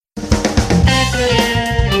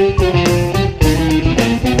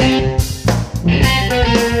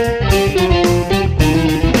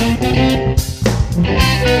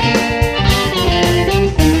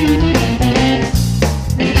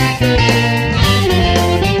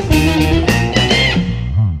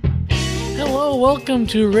welcome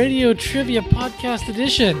to Radio Trivia Podcast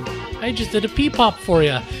Edition. I just did a pee-pop for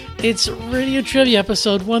you. It's Radio Trivia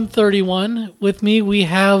episode 131. With me, we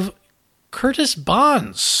have Curtis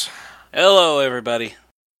Bonds. Hello, everybody.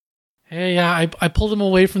 Hey, I pulled him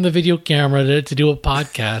away from the video camera to do a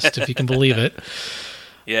podcast, if you can believe it.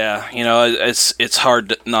 Yeah, you know, it's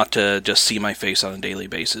hard not to just see my face on a daily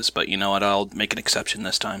basis, but you know what, I'll make an exception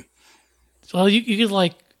this time. Well, you could,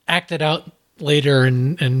 like, act it out later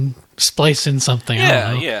and splice in something.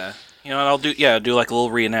 Yeah. You know, I'll do like a little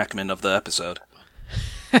reenactment of the episode.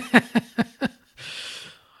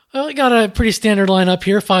 Well, we got a pretty standard lineup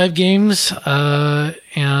here, 5 games,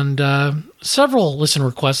 and several listener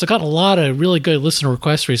requests. I've gotten a lot of really good listener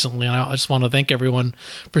requests recently, and I just want to thank everyone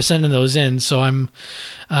for sending those in. So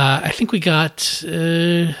I think we got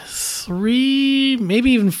 3,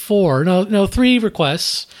 maybe even 4, 3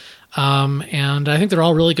 requests. And I think they're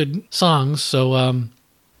all really good songs. So,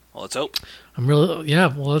 well, let's hope.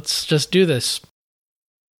 Let's just do this.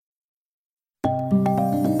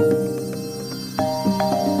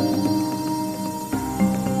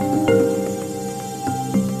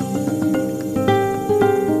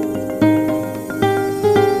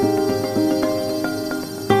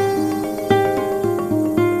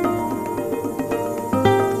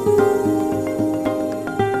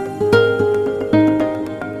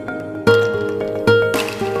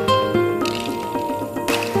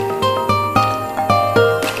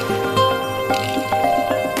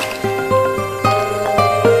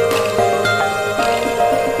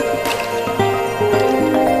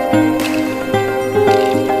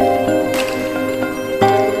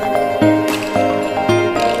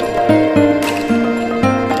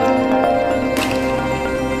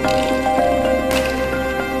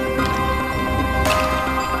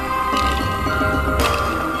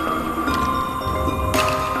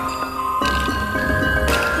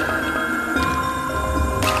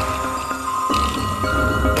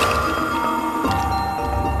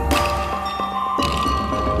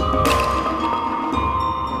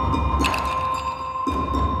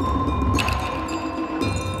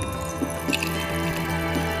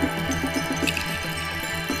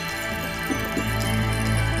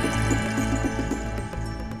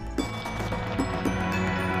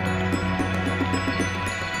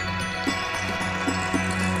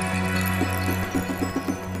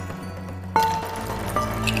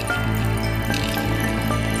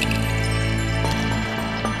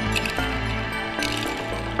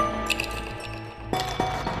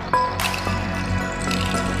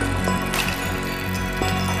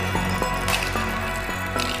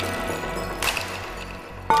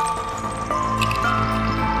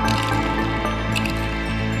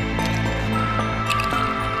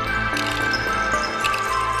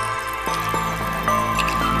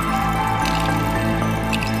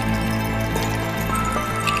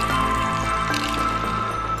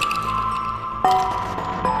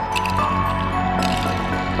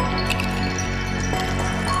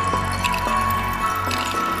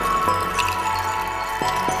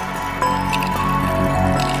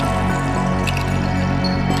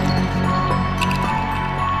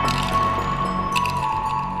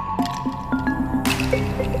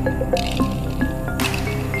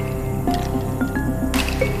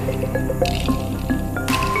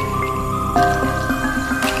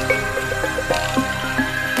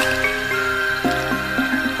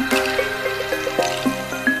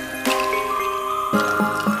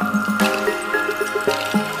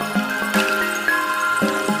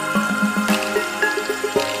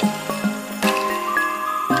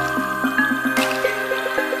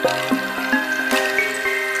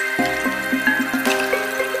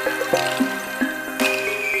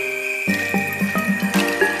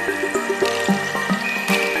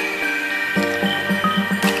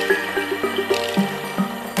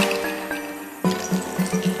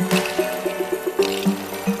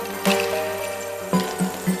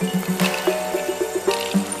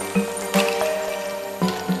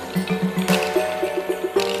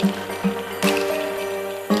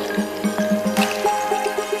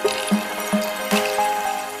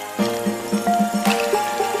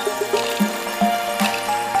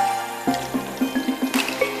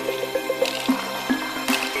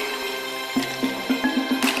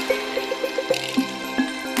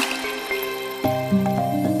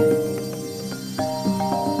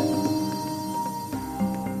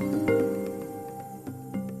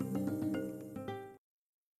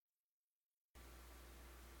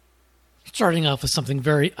 Starting off with something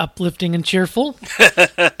very uplifting and cheerful.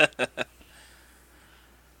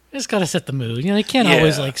 Just got to set the mood. You know, you can't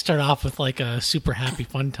always like start off with like a super happy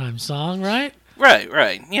fun time song, right?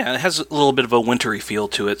 Right. Yeah, it has a little bit of a wintry feel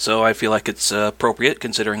to it, so I feel like it's appropriate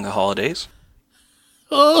considering the holidays.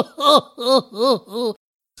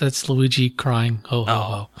 That's Luigi crying. Ho, ho,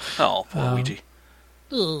 ho. Oh, poor Luigi.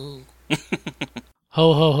 Ho,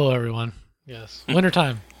 ho, ho, everyone. Yes.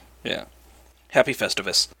 Wintertime. Yeah. Happy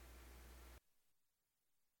Festivus.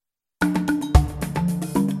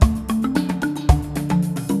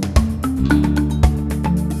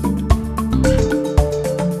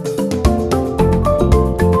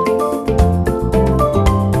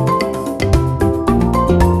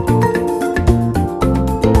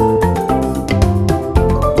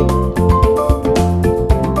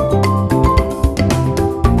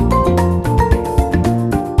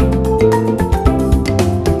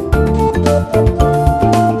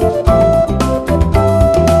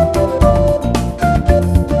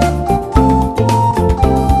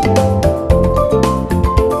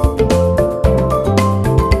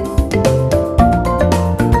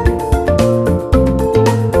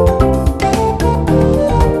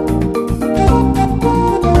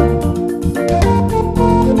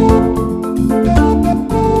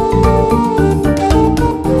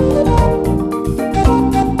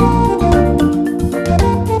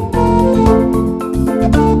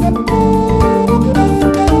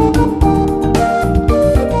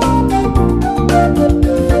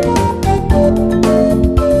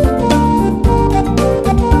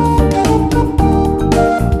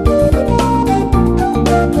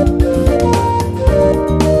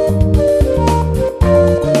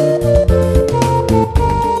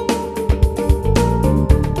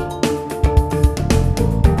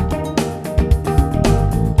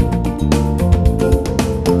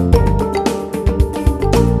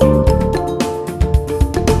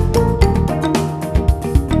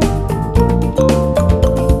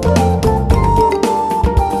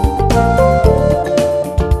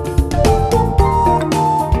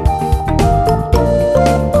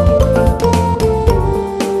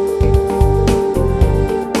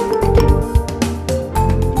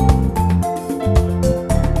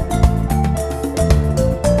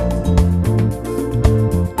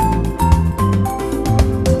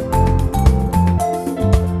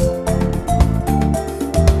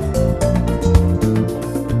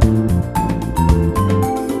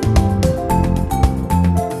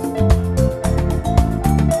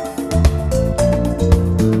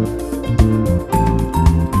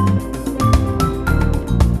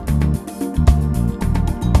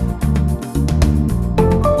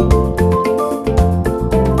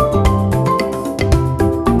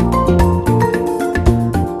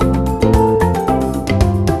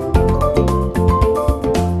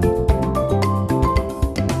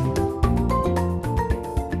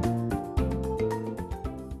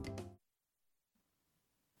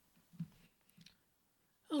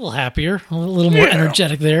 A little happier, a little more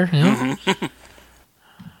energetic there. You know?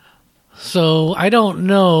 So I don't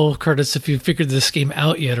know, Curtis, if you figured this game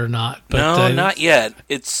out yet or not. But, no, not yet.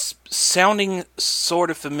 It's sounding sort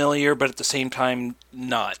of familiar, but at the same time,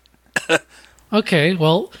 not. Okay,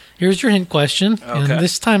 well, here's your hint question. Okay. And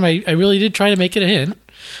this time I really did try to make it a hint.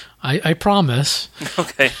 I promise.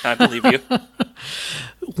 Okay, I believe you.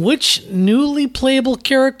 Which newly playable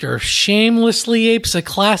character shamelessly apes a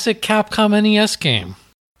classic Capcom NES game?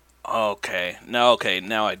 Okay,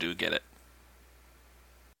 now I do get it.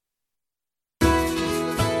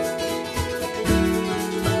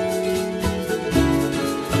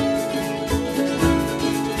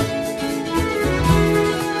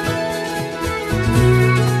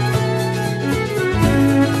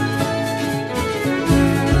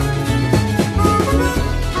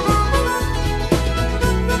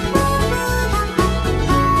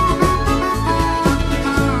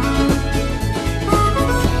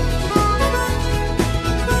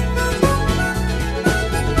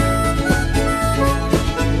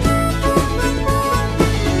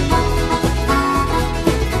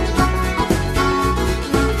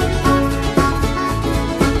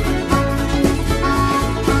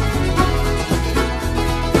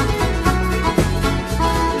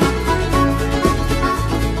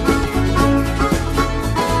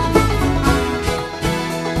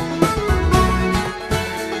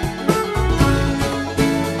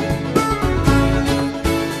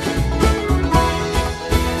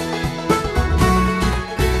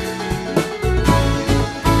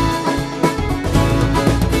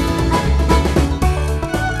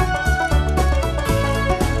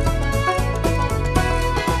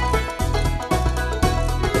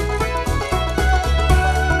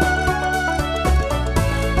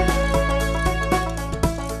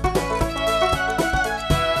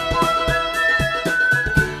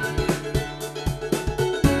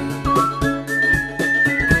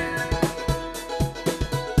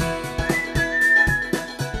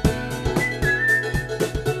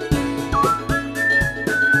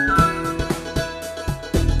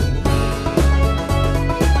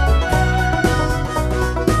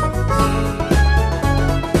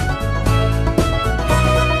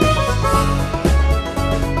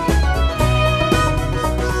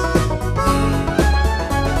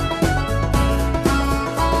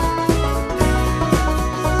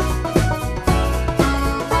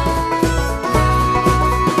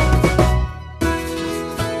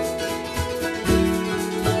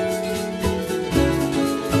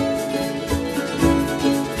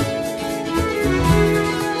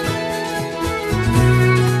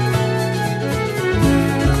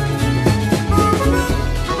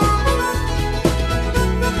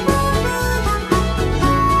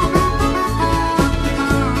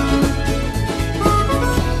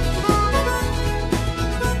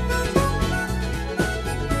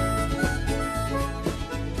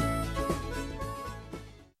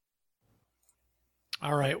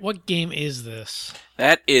 right, what game is this?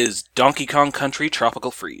 That is Donkey Kong Country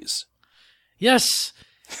Tropical Freeze. Yes!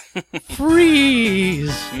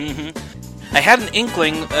 Freeze! I had an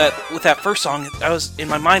inkling with that first song. In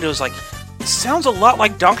my mind, it was like, it sounds a lot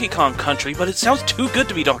like Donkey Kong Country, but it sounds too good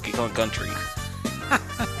to be Donkey Kong Country.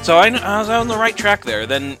 So I was on the right track there.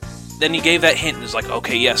 Then you gave that hint, and it's like,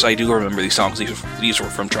 okay, yes, I do remember these songs. These were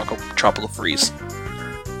from Tropical Freeze.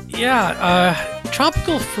 Yeah,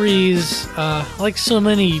 Tropical Freeze, like so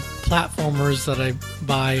many platformers that I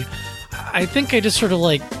buy, I think I just sort of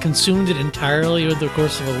like consumed it entirely over the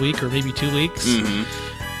course of a week or maybe 2 weeks.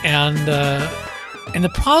 And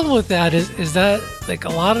the problem with that is that like a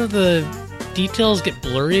lot of the details get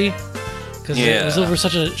blurry because it was over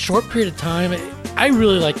such a short period of time. I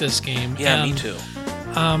really like this game. Yeah, me too.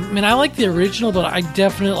 I mean, I like the original, but I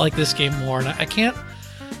definitely like this game more, and I can't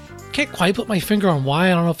quite put my finger on why. I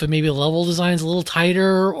don't know if it maybe the level design's a little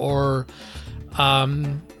tighter or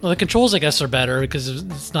well, the controls I guess are better because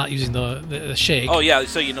it's not using the shake. Oh yeah,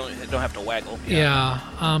 so you don't have to waggle.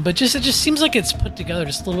 But it just seems like it's put together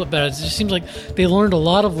just a little bit better. It just seems like they learned a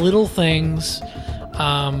lot of little things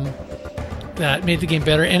that made the game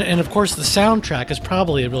better, and of course the soundtrack is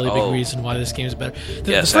probably a really big reason why this game is better.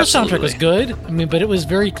 The first soundtrack was good, I mean, but it was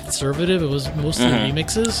very conservative. It was mostly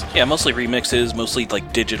remixes. Yeah, mostly remixes, mostly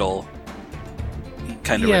like digital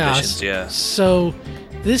kind of renditions. Yeah. So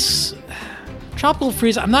this Tropical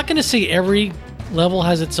Freeze, I'm not going to say every level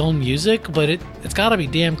has its own music, but it's got to be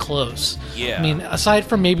damn close. Yeah. I mean, aside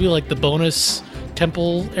from maybe like the bonus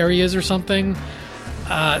temple areas or something.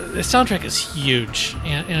 The soundtrack is huge,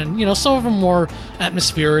 and you know, some of them more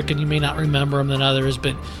atmospheric, and you may not remember them than others.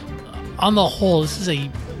 But on the whole, this is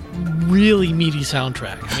a really meaty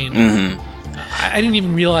soundtrack. I mean, I didn't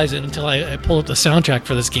even realize it until I pulled up the soundtrack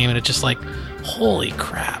for this game, and it's just like, holy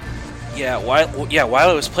crap! Yeah, while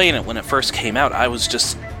I was playing it when it first came out, I was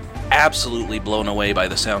just absolutely blown away by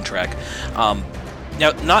the soundtrack.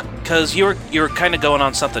 Now, not because you were kind of going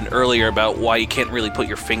on something earlier about why you can't really put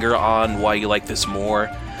your finger on why you like this more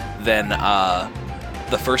than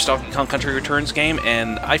the first Donkey Kong Country Returns game,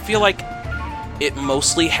 and I feel like it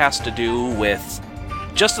mostly has to do with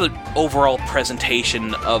just the overall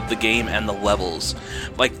presentation of the game and the levels.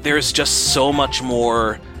 Like, there's just so much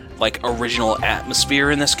more like original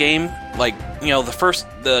atmosphere in this game. Like, you know,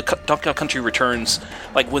 the Donkey Kong Country Returns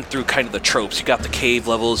like went through kind of the tropes. You got the cave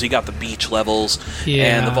levels, you got the beach levels,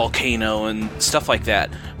 and the volcano and stuff like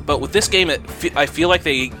that. But with this game, I feel like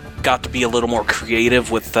they got to be a little more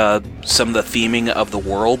creative with some of the theming of the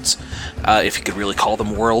worlds, if you could really call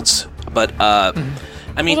them worlds. But I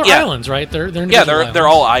mean, they're islands, right? They're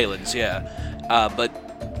all islands, but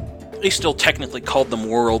they still technically called them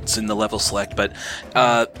worlds in the level select, but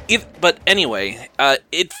anyway,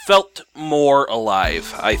 it felt more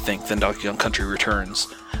alive, I think, than Donkey Kong Country Returns.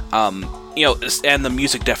 You know, and the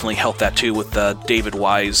music definitely helped that too, with David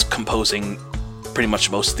Wise composing pretty much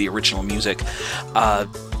most of the original music. It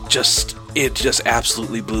just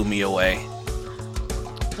absolutely blew me away.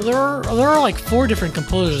 Well, there are like 4 different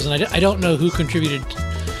composers, and I don't know who contributed,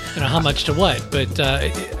 you know, how much to what, but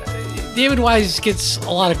David Wise gets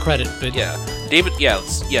a lot of credit, but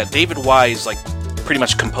David Wise like pretty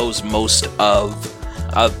much composed most of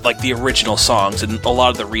like the original songs, and a lot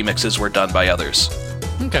of the remixes were done by others.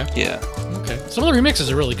 Okay. Yeah. Okay. Some of the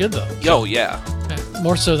remixes are really good though. Oh yeah.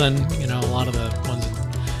 More so than, you know, a lot of the ones in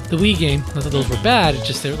the Wii game. Not that those were bad. It's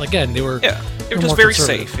just they were just very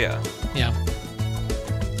safe. Yeah. Yeah.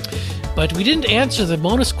 But we didn't answer the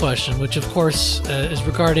bonus question, which of course is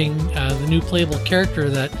regarding the new playable character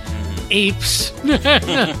that apes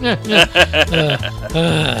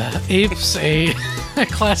a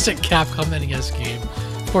classic Capcom NES game.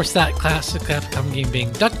 Of course, that classic Capcom game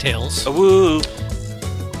being DuckTales. Woo!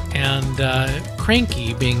 And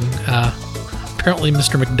Cranky being apparently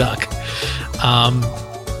Mr. McDuck.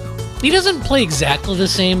 He doesn't play exactly the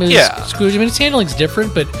same as Scrooge. I mean, his handling's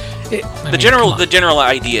different, but the general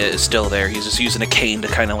idea is still there. He's just using a cane to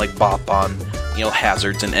kind of like bop on, you know,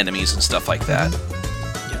 hazards and enemies and stuff like that.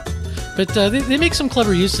 But they make some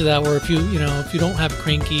clever use of that, where if you don't have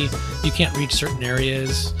Cranky, you can't reach certain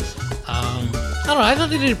areas. I don't know. I thought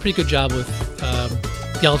they did a pretty good job with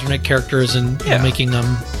the alternate characters and making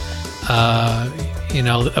them, a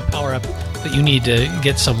power up that you need to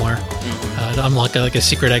get somewhere to unlock a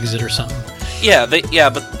secret exit or something. But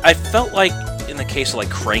I felt like in the case of like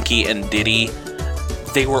Cranky and Diddy,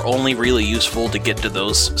 they were only really useful to get to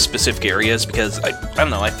those specific areas, because I don't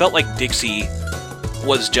know. I felt like Dixie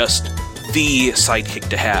was just the sidekick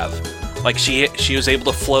to have. Like she was able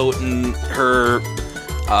to float, and her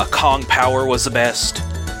Kong power was the best.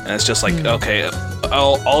 And it's just like, okay,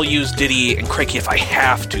 I'll use Diddy and Cranky if I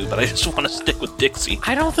have to, but I just want to stick with Dixie.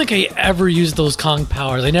 I don't think I ever used those Kong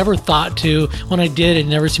powers. I never thought to. When I did, I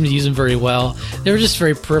never seemed to use them very well. They were just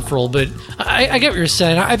very peripheral, but I get what you're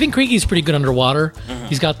saying. I think Cranky's pretty good underwater. Mm-hmm.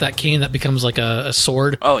 He's got that cane that becomes like a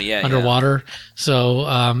sword underwater. Yeah.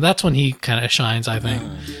 So that's when he kind of shines, I think.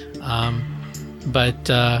 But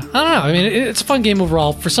I don't know. I mean, it's a fun game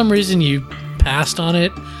overall. For some reason, you passed on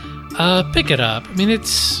it. Pick it up. I mean,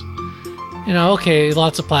 it's... okay,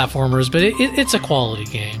 lots of platformers, but it's a quality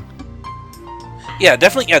game. Yeah,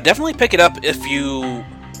 definitely pick it up if you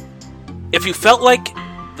felt like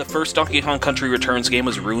the first Donkey Kong Country Returns game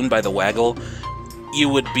was ruined by the waggle. You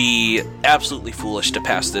would be absolutely foolish to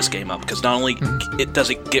pass this game up, because not only it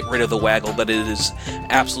doesn't get rid of the waggle, but it is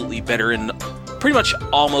absolutely better in pretty much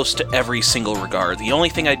almost every single regard. The only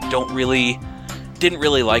thing I didn't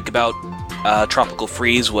really like about Tropical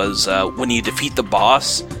Freeze was when you defeat the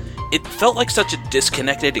boss. It felt like such a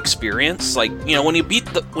disconnected experience. Like, when you beat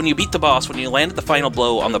the boss, when you landed the final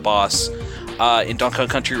blow on the boss in Donkey Kong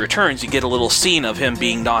Country Returns, you get a little scene of him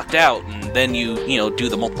being knocked out, and then you do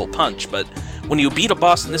the multiple punch. But when you beat a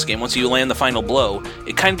boss in this game, once you land the final blow,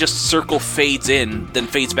 it kind of just circle fades in, then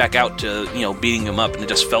fades back out to beating him up, and it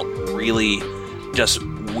just felt really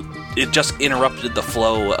it just interrupted the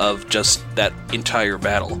flow of just that entire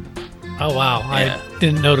battle. Oh wow, yeah. I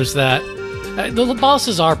didn't notice that. The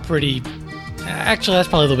bosses are pretty... Actually, that's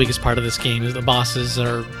probably the weakest part of this game, is the bosses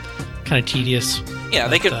are kind of tedious. Yeah,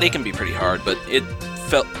 they can be pretty hard, but it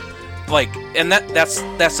felt like... And that's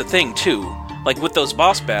the thing, too. Like, with those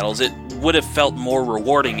boss battles, it would have felt more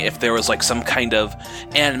rewarding if there was, like, some kind of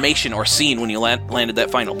animation or scene when you landed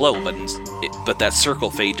that final blow, but that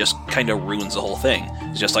circle fade just kind of ruins the whole thing.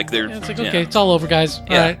 It's just like they're... Yeah, it's like, okay, it's all over, guys.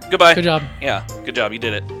 Yeah, all right. Goodbye. Good job. Yeah, good job, you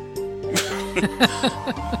did it.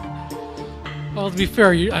 Well, to be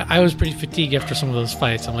fair, I was pretty fatigued after some of those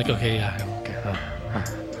fights. I'm like, okay, yeah.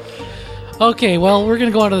 Okay, well, we're going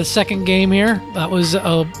to go on to the second game here. That was,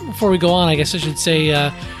 before we go on, I guess I should say,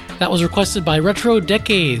 that was requested by Retro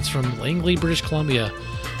Decades from Langley, British Columbia.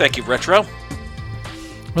 Thank you, Retro.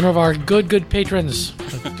 One of our good patrons.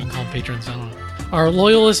 I can call them patrons, I don't know. Our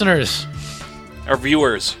loyal listeners. Our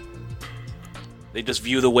viewers. They just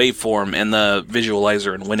view the waveform and the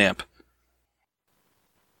visualizer in Winamp.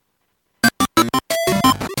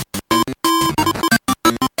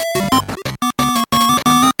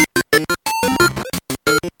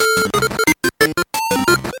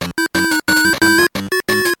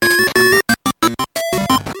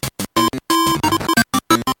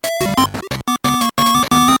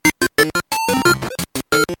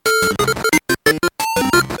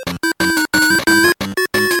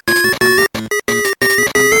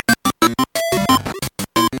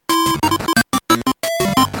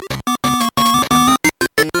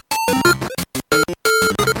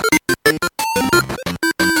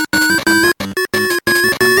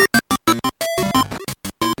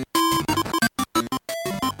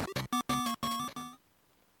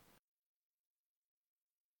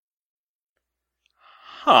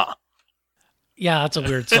 Huh. Yeah, that's a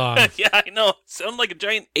weird song. Yeah, I know. It sounded like a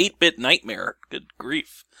giant 8-bit nightmare. Good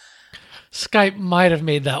grief. Skype might have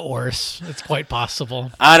made that worse. It's quite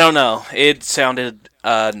possible. I don't know. It sounded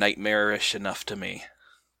nightmarish enough to me.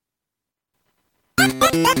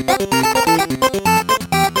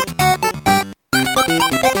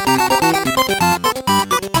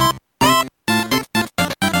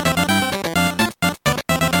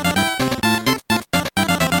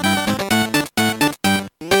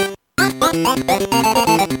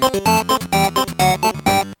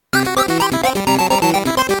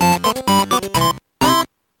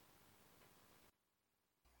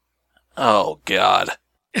 Oh, God.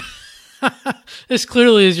 This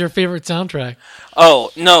clearly is your favorite soundtrack.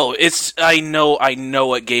 Oh, no, I know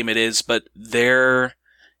what game it is, but there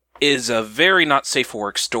is a very not safe for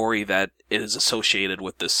work story that is associated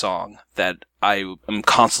with this song that I am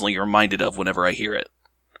constantly reminded of whenever I hear it.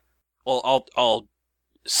 Well, I'll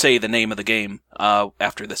say the name of the game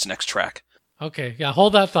after this next track. Okay, yeah,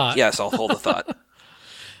 hold that thought. Yes, I'll hold the thought.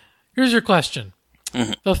 Here's your question.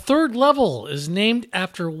 Mm-hmm. The third level is named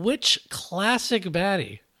after which classic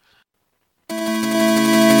baddie?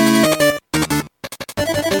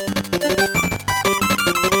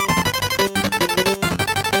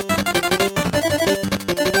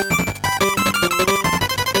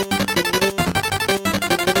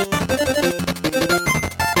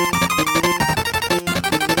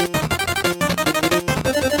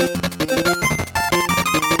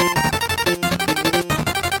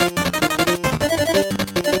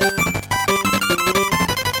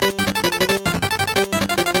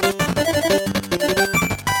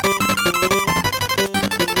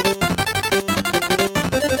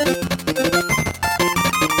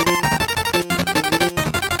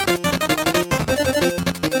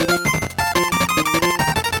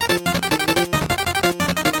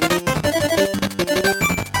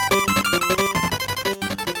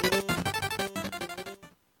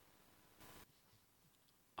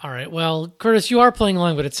 Curtis, you are playing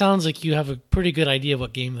along, but it sounds like you have a pretty good idea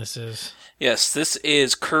what game this is. Yes, this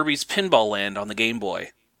is Kirby's Pinball Land on the Game Boy.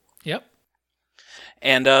 Yep.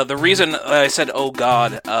 And the reason I said "Oh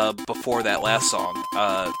God" before that last song,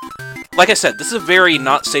 like I said, this is a very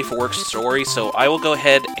not safe for work story. So I will go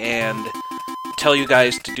ahead and tell you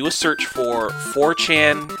guys to do a search for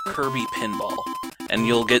 4chan Kirby Pinball, and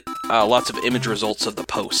you'll get lots of image results of the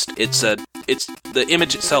post. It's the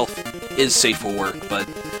image itself is safe for work, but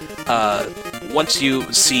once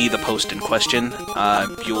you see the post in question,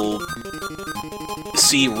 you'll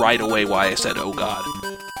see right away why I said "Oh God."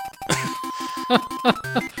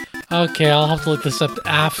 Okay, I'll have to look this up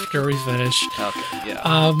after we finish. Okay,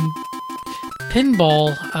 yeah.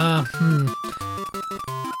 Pinball. I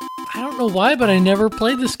don't know why, but I never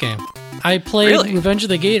played this game. I played Really? Revenge of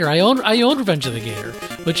the Gator. I owned Revenge of the Gator,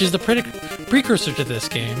 which is the precursor to this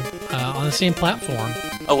game on the same platform.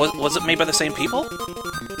 Oh, was it made by the same people?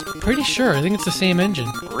 Pretty sure. I think it's the same engine.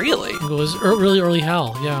 Really? It was really early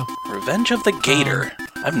HAL. Yeah. Revenge of the Gator.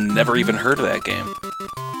 I've never even heard of that game.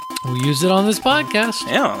 We used it on this podcast.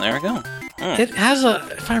 Yeah, there we go. It has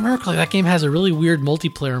if I remember correctly, that game has a really weird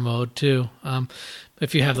multiplayer mode too.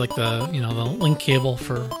 If you have like the link cable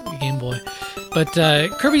for the Game Boy. But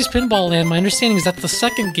Kirby's Pinball Land, my understanding is that's the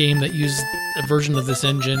second game that used a version of this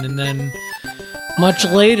engine, and then much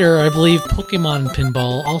later, I believe Pokemon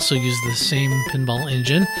Pinball also used the same pinball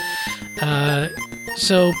engine.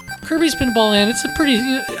 So Kirby's Pinball Land, it's a pretty.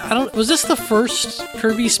 Was this the first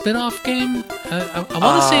Kirby spin-off game? I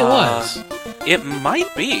want to say it was. It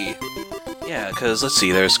might be. Yeah, because let's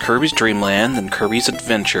see, there's Kirby's Dream Land and Kirby's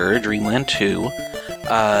Adventure, Dreamland 2. What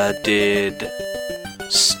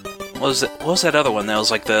was that other one that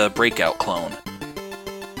was like the Breakout clone?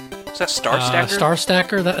 Is that Star Stacker? Star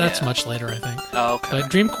Stacker? That's much later, I think. Oh, okay. But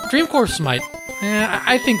Dream Course might.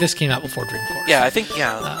 I think this came out before Dream Course. Yeah, I think.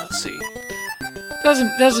 Yeah, let's see.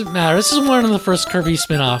 Doesn't matter. This is one of the first Kirby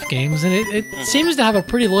spin-off games, and it seems to have a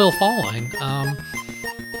pretty loyal following.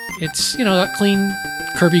 It's got clean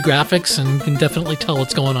Kirby graphics, and you can definitely tell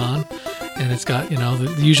what's going on. And it's got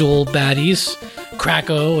the usual baddies,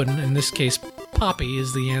 Kracko, and in this case, Poppy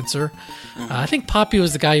is the answer. I think Poppy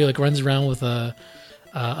was the guy who runs around with a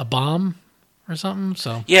bomb or something.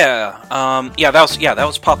 So that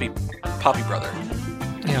was Poppy Brother.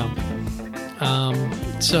 Yeah.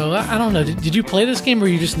 So I don't know. Did you play this game, or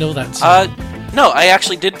you just know that song? No, I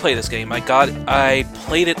actually did play this game. I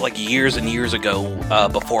played it like years and years ago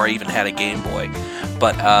before I even had a Game Boy.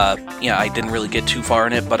 But I didn't really get too far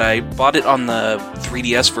in it. But I bought it on the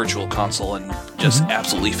 3DS Virtual Console and just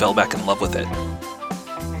absolutely fell back in love with it.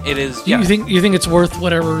 It is. You think it's worth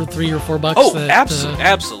whatever $3 or $4? Oh,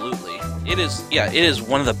 absolutely. It is. Yeah, it is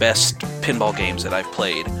one of the best pinball games that I've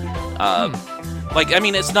played.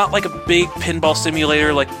 It's not like a big pinball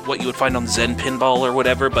simulator like what you would find on Zen Pinball or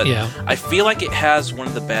whatever, but I feel like it has one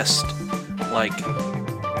of the best,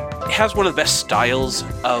 styles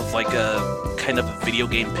of like a kind of a video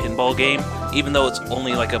game pinball game, even though it's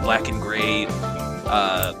only like a black and gray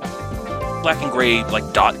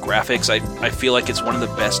like dot graphics. I feel like it's one of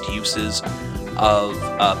the best uses of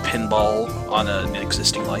pinball on an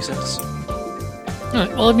existing license.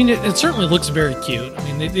 Well, it certainly looks very cute.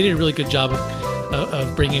 They did a really good job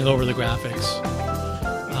of bringing over the graphics.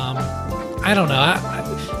 I don't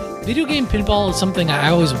know. Video game pinball is something I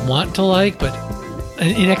always want to like, but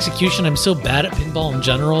in execution, I'm so bad at pinball in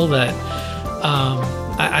general that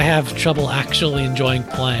I have trouble actually enjoying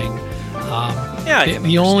playing. I can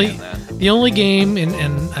understand that. The only game,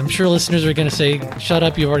 and I'm sure listeners are going to say, "Shut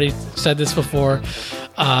up! You've already said this before."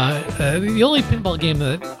 The only pinball game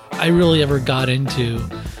that I really ever got into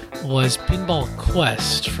was Pinball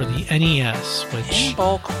Quest for the NES. Which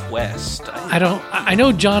Pinball Quest. I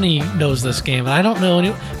know Johnny knows this game, but I don't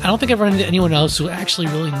think I've run into anyone else who actually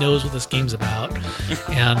really knows what this game's about.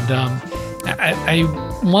 And I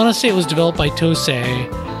want to say it was developed by Tosei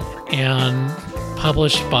and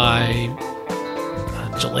published by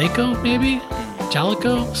Jaleco, maybe?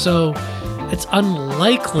 Jaleco? So it's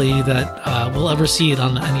unlikely that we'll ever see it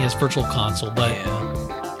on the NES Virtual Console, but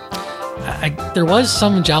there was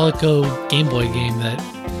some Jaleco Game Boy game that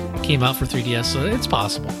came out for 3DS, so it's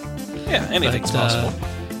possible. Yeah, anything's possible.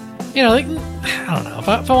 I don't know. If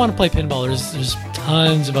I want to play pinball, there's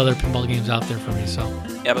tons of other pinball games out there for me. So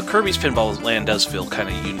yeah, but Kirby's Pinball Land does feel kind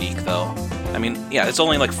of unique, though. It's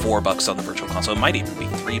only like $4 on the Virtual Console. It might even be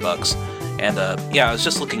 $3. And I was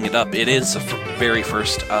just looking it up. It is the very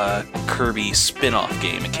first Kirby spin-off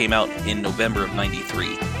game. It came out in November of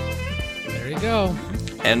 '93. There you go.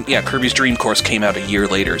 And Kirby's Dream Course came out a year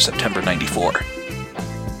later, September '94.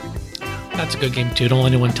 That's a good game too. Don't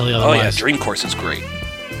let anyone tell you otherwise. Oh yeah, Dream Course is great.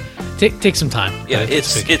 take some time. Yeah,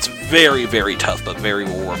 it's very, very tough, but very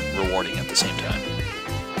rewarding at the same time.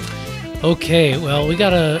 Okay, well, we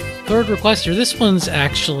got a third request here. This one's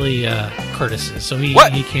actually Curtis's, so he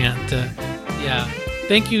can't. Yeah,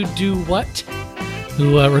 thank you. Do what?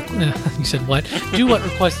 Who you said what? Do what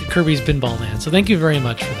requested Kirby's Pinball Land. So thank you very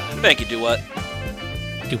much for that. Thank you. Do what?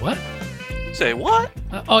 Do what? Say what?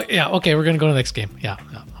 Oh yeah. Okay, we're gonna go to the next game. Yeah.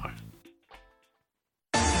 All right.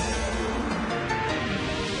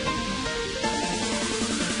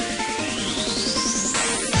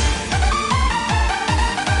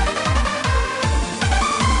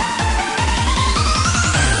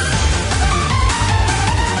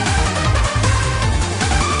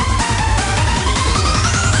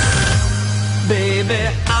 Baby,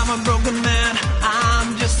 I'm a broken man.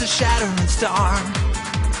 I'm just a shattering star.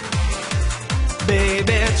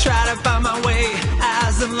 Baby, try to find my way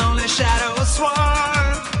as the lonely shadow swarm.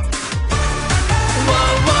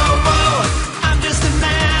 Whoa, whoa, whoa, I'm just a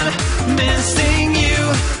man missing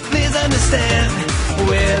you. Please understand,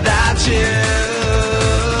 without you,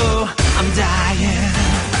 I'm dying.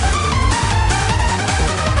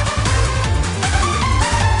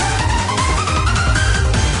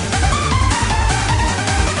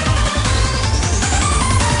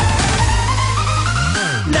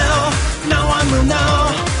 No one will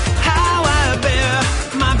know how I bear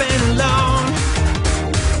my pain alone.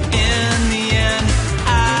 In the end,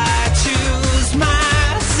 I choose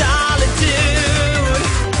my solitude.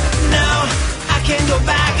 No, I can't go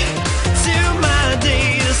back to my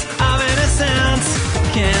days of innocence.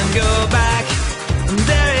 Can't go back,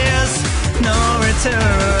 there is no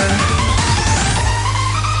return.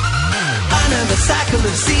 Under the cycle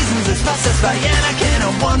of seasons as fast as by, and I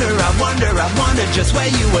cannot wonder, I wonder just where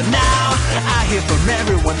you are now. I hear from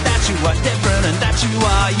everyone that you are different and that you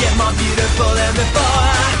are yet more beautiful than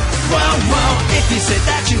before. Whoa, whoa, if you say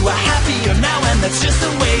that you are happier now and that's just the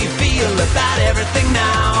way you feel about everything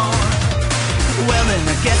now, well then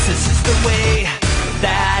I guess this is the way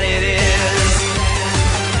that it is.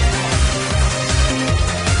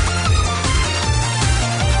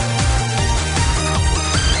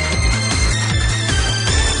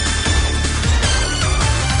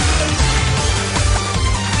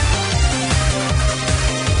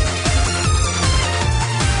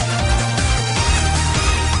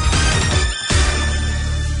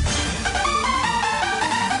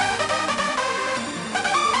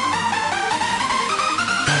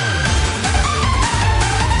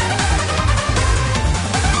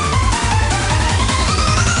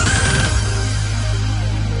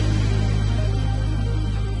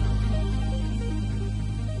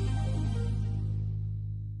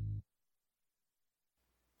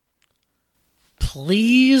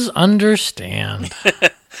 Please understand.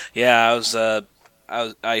 Yeah,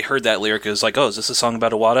 I heard that lyric. It was like, oh, is this a song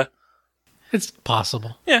about Iwata? It's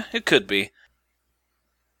possible. Yeah, it could be.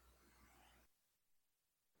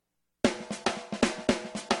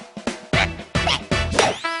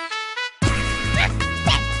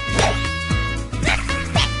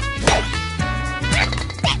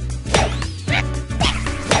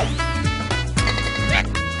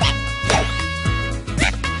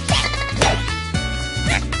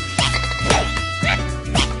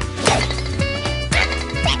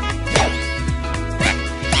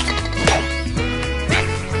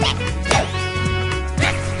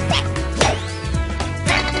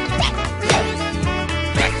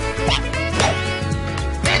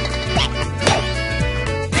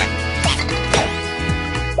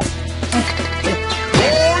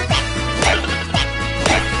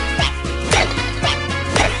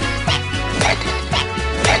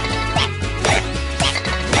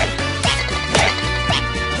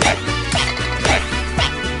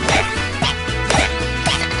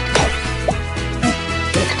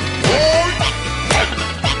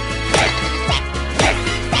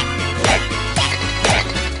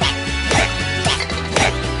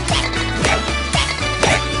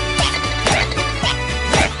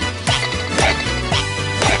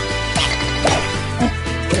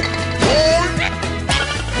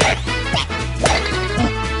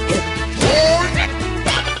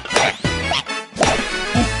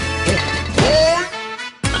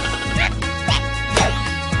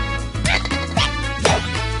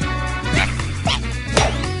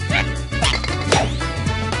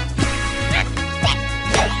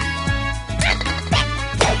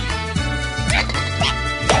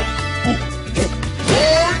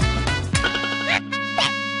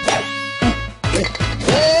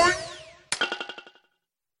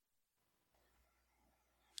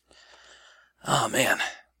 Oh, man.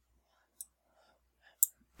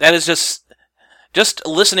 That is just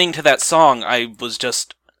listening to that song, I was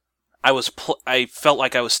just I felt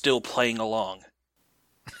like I was still playing along.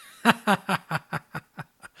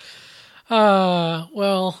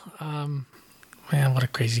 Man, what a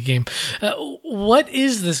crazy game. What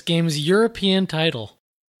is this game's European title?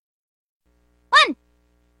 1,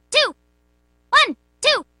 2, 1,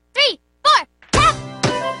 2, 3, 4, tap!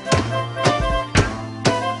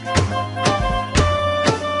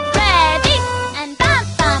 Ready, and bump,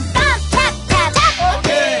 bump, bump, tap, tap, tap!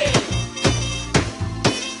 Okay!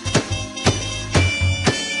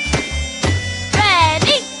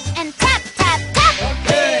 Ready, and tap, tap, tap!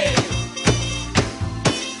 Okay!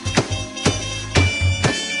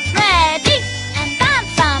 Ready, and bump,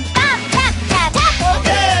 bump, bump, tap, tap, tap!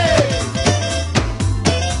 Okay!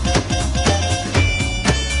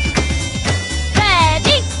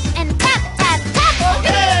 Ready, and tap, tap, tap!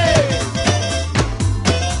 Okay!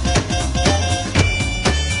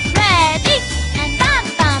 Ready, and bump,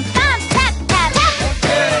 bump, bump, tap, tap, tap!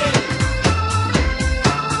 Okay!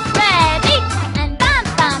 Ready, and bump,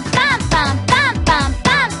 bump, bump, bump, bump, bump,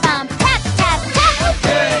 bump, bump, tap, tap, tap!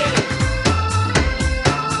 Okay!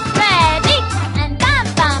 Ready, and bump,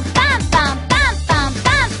 bump, bump, bump, bump, bump,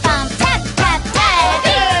 bump, bump, tap, tap, tap!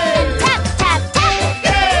 And tap, tap,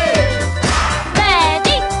 tap!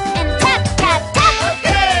 Ready, and tap, tap, tap!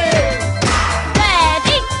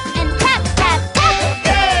 Ready, and tap, tap, tap!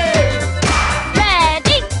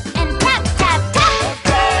 Ready, and tap, tap, tap!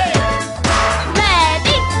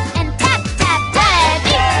 Ready, and tap, tap,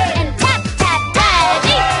 ready, and tap, tap,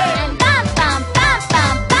 ready, and bump, bump, bump,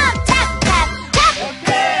 bump, bump, tap, tap,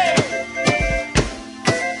 tap!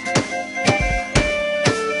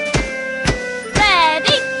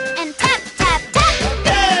 Ready, and tap, tap, tap!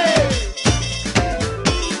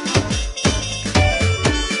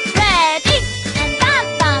 Ready, and bump,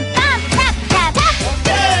 bump, bump, tap, tap,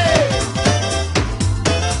 tap!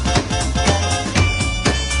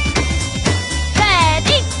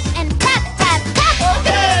 Ready, and tap, tap, tap!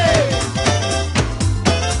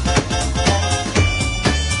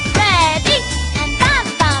 Ready, and bump,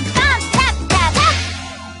 bump, bump, tap, tap, tap!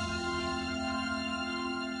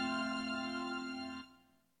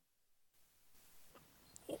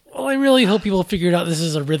 Well, I really hope people figured out this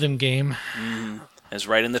is a rhythm game. It's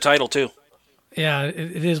right in the title, too. Yeah,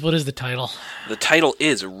 it is. What is the title? The title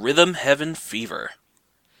is Rhythm Heaven Fever.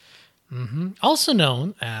 Also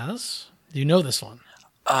known as... Do you know this one?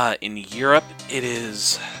 In Europe, it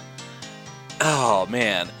is... Oh,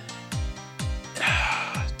 man.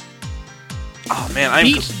 Oh, man.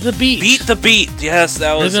 Beat the Beat. Beat the Beat. Yes,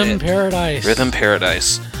 that was Rhythm it. Paradise. Rhythm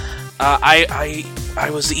Paradise. I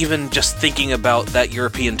was even just thinking about that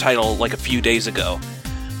European title like a few days ago.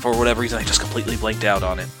 For whatever reason, I just completely blanked out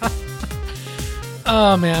on it.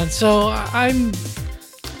 Oh man, so I'm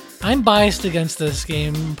biased against this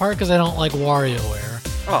game, in part because I don't like WarioWare,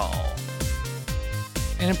 Oh.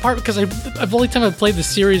 and in part because the only time I've played the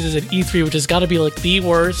series is at E3, which has got to be like the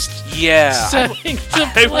worst Yeah. setting to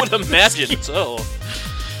I play would this imagine game. so.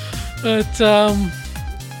 But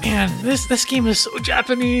man, this game is so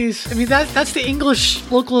Japanese. I mean that's the English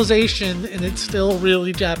localization, and it's still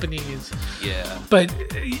really Japanese. Yeah. But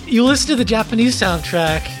you listen to the Japanese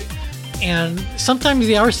soundtrack, and sometimes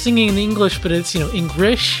they are singing in English, but it's,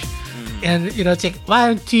 English. And, it's like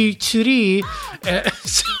 1, 2, 3.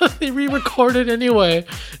 So they re-record it anyway.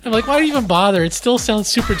 I'm like, why do you even bother? It still sounds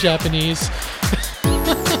super Japanese.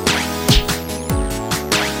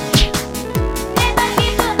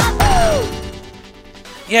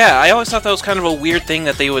 Yeah, I always thought that was kind of a weird thing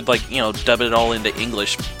that they would, dub it all into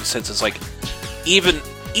English, since it's like, even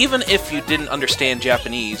if you didn't understand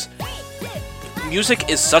Japanese, music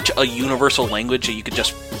is such a universal language that you could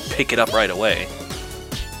just pick it up right away.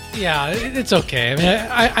 Yeah, it's okay. I mean,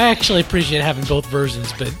 I actually appreciate having both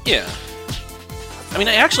versions, but Yeah. I mean,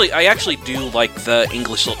 I actually do like the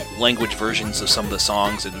English language versions of some of the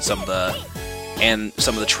songs and some of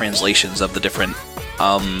the translations of the different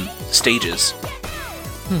stages.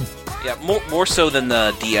 Yeah, more so than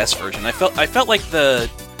the DS version. I felt like the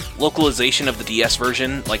localization of the DS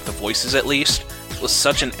version, like the voices at least, was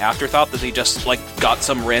such an afterthought that they just got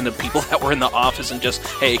some random people that were in the office and just,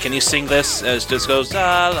 hey, can you sing this? As it just goes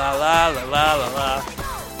la la la la la la la.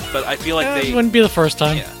 But I feel like it wouldn't be the first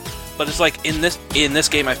time. Yeah. But it's like in this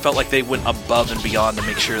game, I felt like they went above and beyond to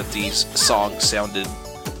make sure that these songs sounded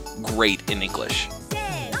great in English.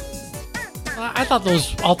 I thought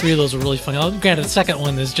all three of those were really funny. Granted, the second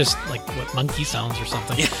one is just like monkey sounds or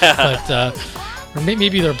something. Yeah. But or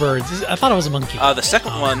maybe they're birds. I thought it was a monkey. The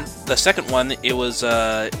second one, it was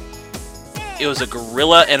a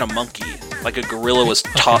gorilla and a monkey. Like a gorilla was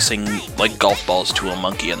tossing golf balls to a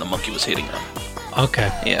monkey, and the monkey was hitting them.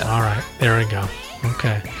 Okay. Yeah. All right. There we go.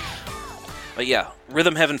 Okay. But yeah,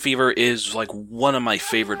 Rhythm Heaven Fever is like one of my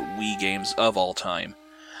favorite Wii games of all time.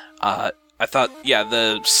 I thought, yeah,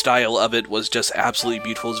 the style of it was just absolutely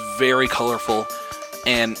beautiful. It's very colorful.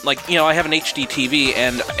 And, like, you know, I have an HD TV,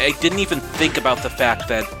 and I didn't even think about the fact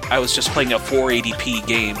that I was just playing a 480p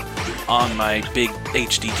game on my big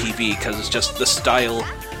HD TV, because it's just the style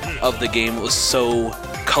of the game was so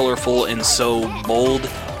colorful and so bold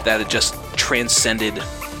that it just transcended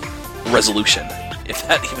resolution, if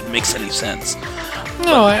that even makes any sense.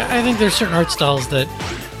 No, I think there's certain art styles that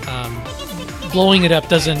blowing it up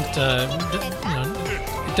doesn't,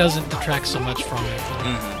 it doesn't detract so much from it.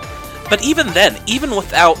 But even then, even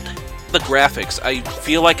without the graphics, I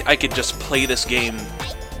feel like I could just play this game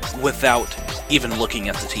without even looking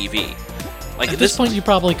at the TV. Like at this point, you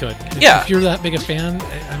probably could. Yeah. If you're that big a fan.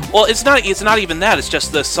 Well, it's not even that. It's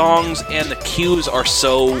just the songs and the cues are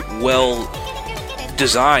so well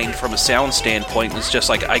designed from a sound standpoint. It's just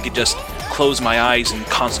like I could just close my eyes and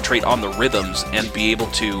concentrate on the rhythms and be able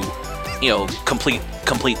to, you know, complete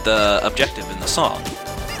the objective in the song.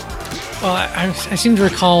 Well, I seem to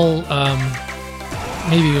recall,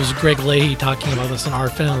 maybe it was Greg Leahy talking about this in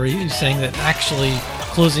RFN, where he was saying that actually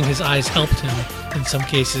closing his eyes helped him in some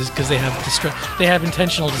cases because they have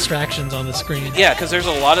intentional distractions on the screen. Yeah, because there's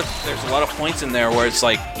a lot of points in there where it's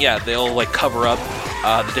like, yeah, they'll like cover up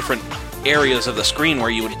the different areas of the screen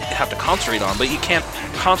where you would have to concentrate on, but you can't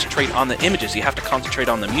concentrate on the images. You have to concentrate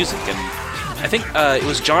on the music. And I think it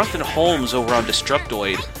was Jonathan Holmes over on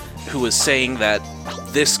Destructoid who was saying that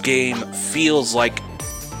this game feels like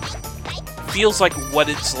what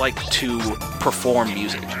it's like to perform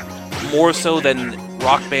music, more so than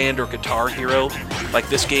Rock Band or Guitar Hero. Like,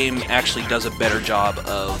 this game actually does a better job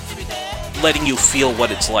of letting you feel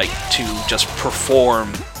what it's like to just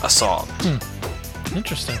perform a song.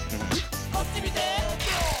 Interesting.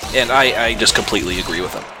 And I just completely agree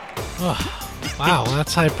with him. Oh, wow,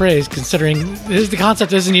 that's high praise, considering the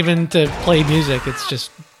concept isn't even to play music, it's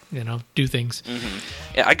just, you know, do things.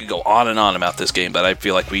 Yeah, I could go on and on about this game, but I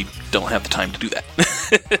feel like we don't have the time to do that.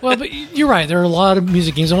 Well, but you're right, there are a lot of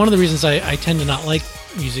music games, and one of the reasons I tend to not like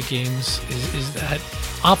music games is that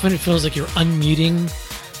often it feels like you're unmuting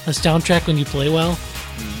a soundtrack when you play well.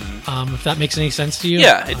 If that makes any sense to you.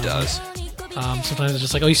 Yeah, it does. Sometimes it's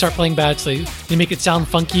just like, oh, you start playing bad, so they make it sound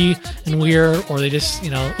funky and weird, or they just,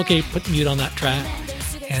 you know, okay, put mute on that track.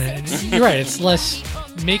 And you're right, it's less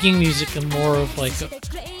making music and more of like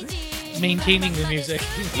maintaining the music.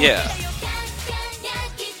 Yeah.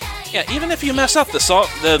 Yeah, even if you mess up,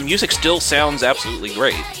 the music still sounds absolutely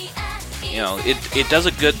great. You know, it does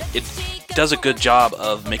a good job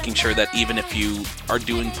of making sure that even if you are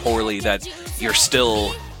doing poorly, that you're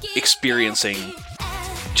still experiencing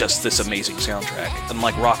just this amazing soundtrack.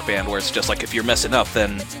 Unlike Rock Band, where it's just like if you're messing up,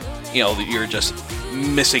 then, you know, you're just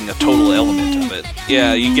missing a total element of it.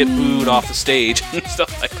 Yeah, you get booed off the stage and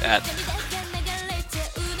stuff like that.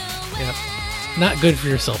 Yeah, not good for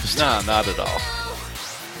your self-esteem. Nah, not at all.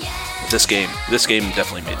 This game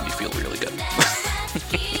definitely made me feel really good.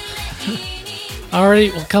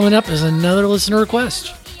 Alright, well, coming up is another listener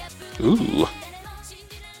request. Ooh.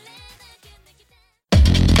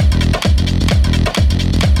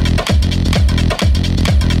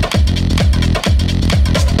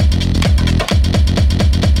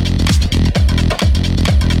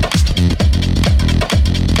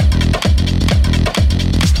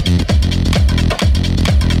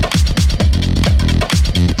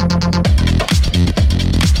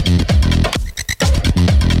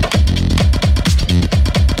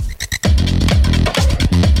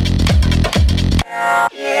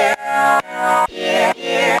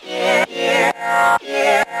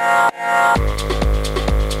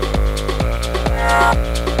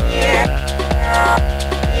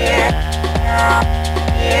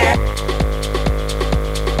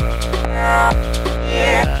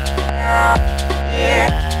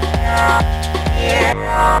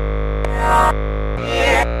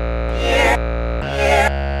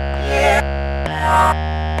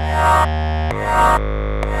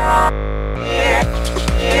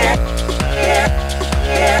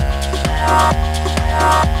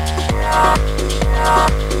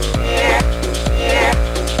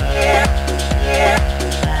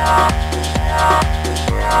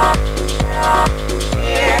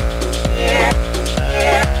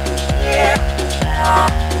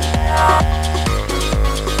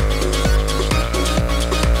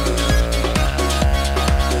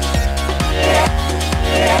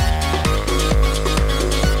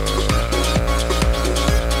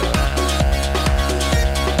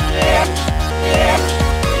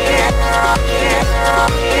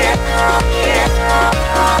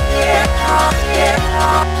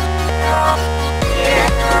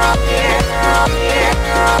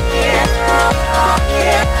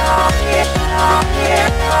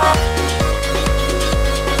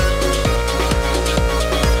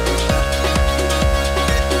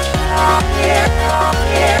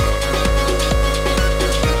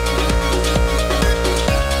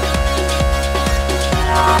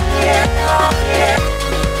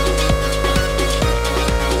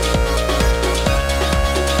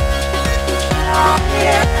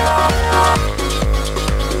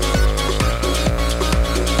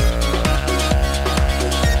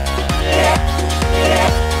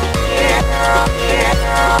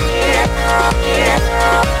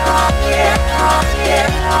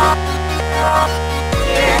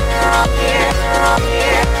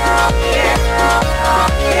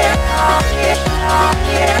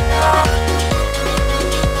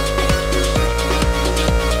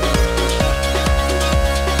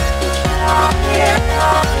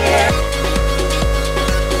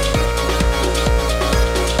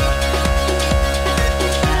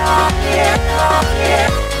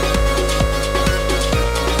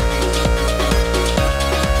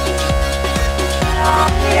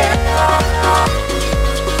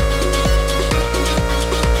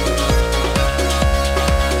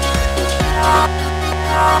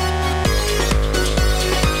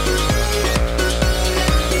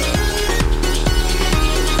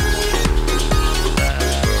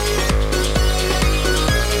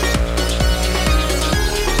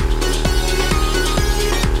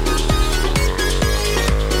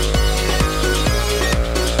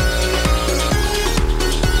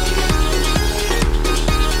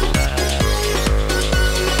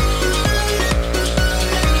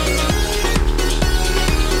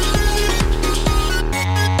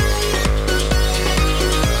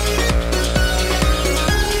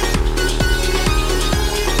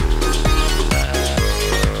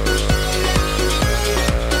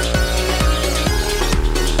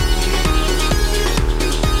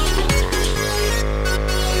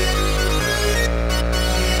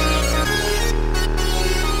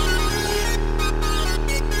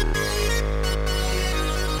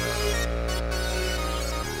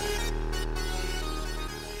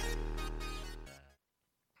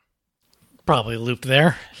 Probably looped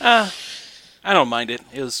there. I don't mind it.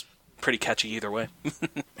 It was pretty catchy either way.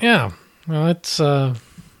 Yeah. Well, it's a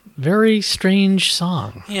very strange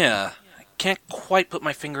song. Yeah. I can't quite put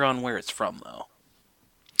my finger on where it's from, though.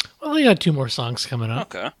 Well, they got 2 more songs coming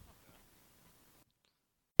up. Okay.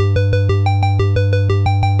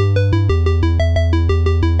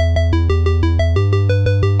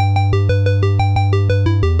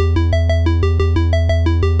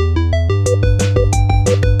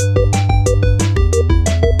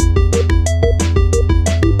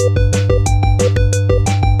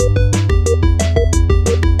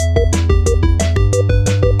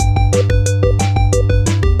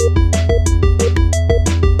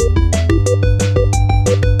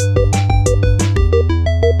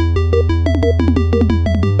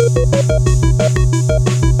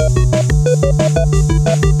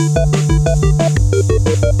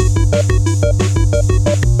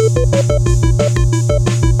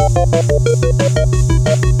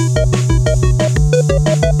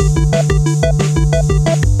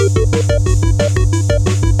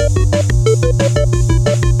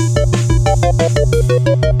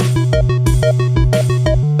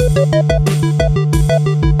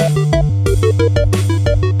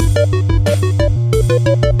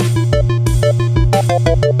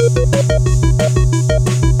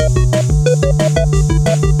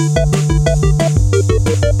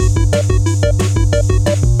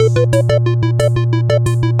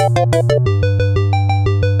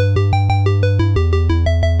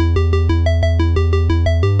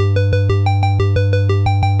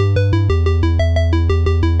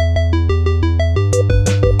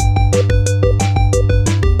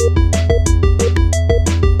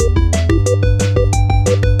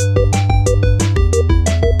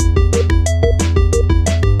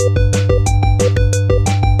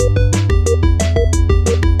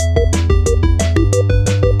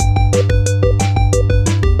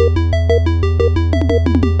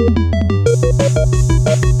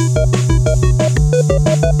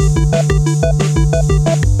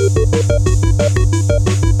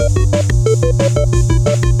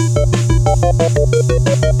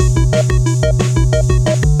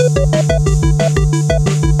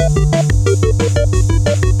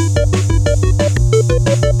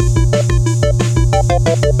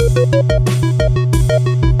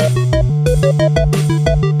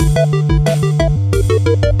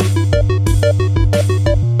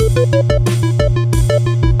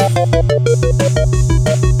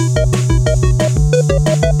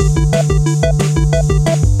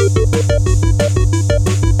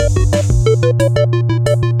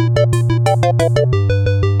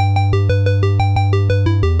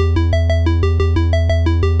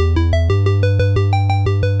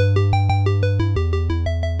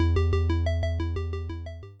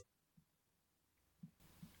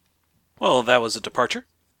 Well, that was a departure.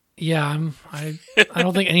 Yeah, I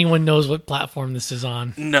don't think anyone knows what platform this is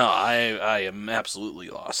on. No, I am absolutely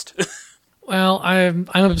lost. Well, I'm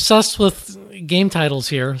obsessed with game titles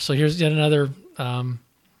here, so here's yet another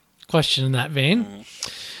question in that vein.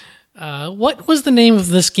 What was the name of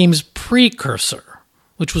this game's precursor,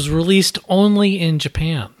 which was released only in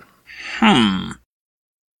Japan?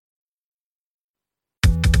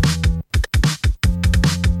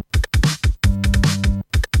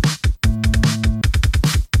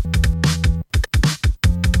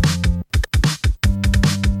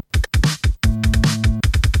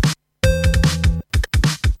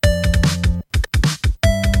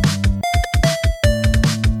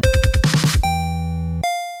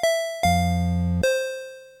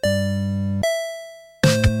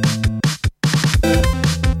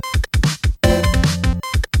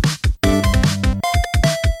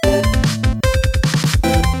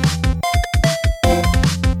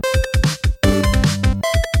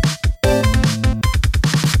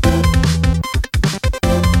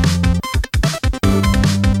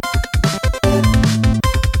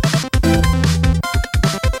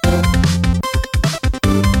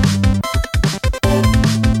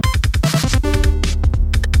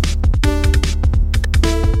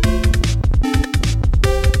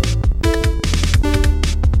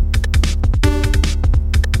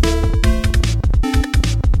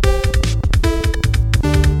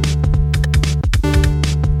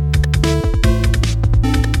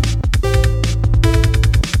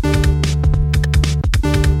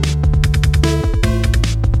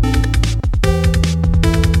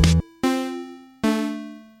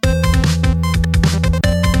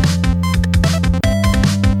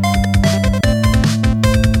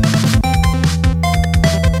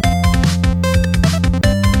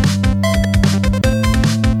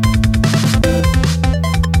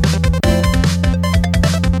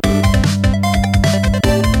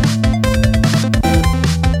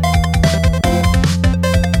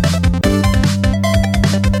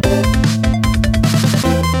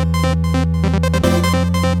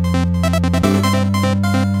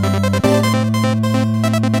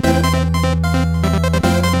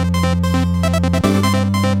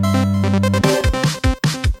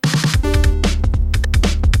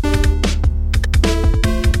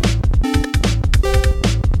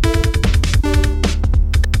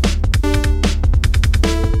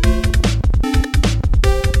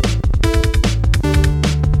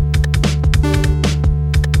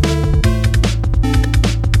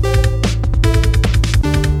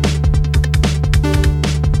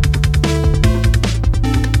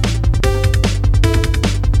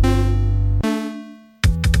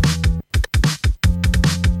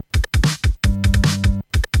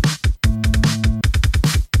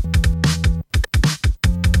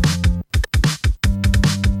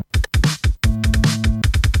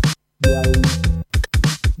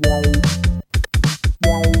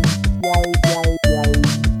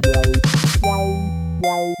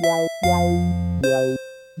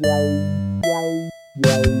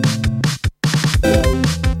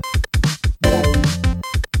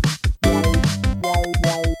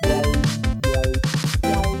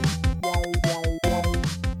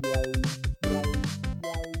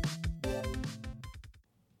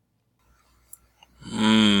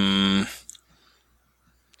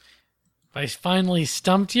 I finally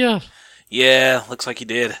stumped you? Yeah, looks like you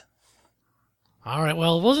did. All right,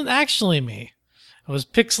 well, it wasn't actually me. It was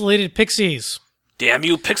Pixelated Pixies. Damn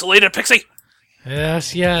you, pixelated pixie!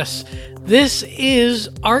 Yes. This is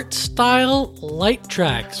Art Style Light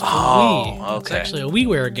Tracks for Wii. It's okay. actually a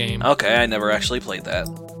WiiWare game. Okay, I never actually played that.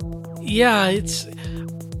 Yeah,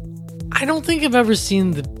 I don't think I've ever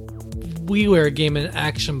seen the WiiWare game in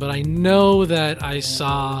action, but I know that I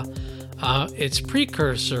saw its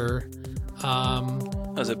precursor.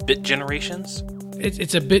 Was it Bit Generations?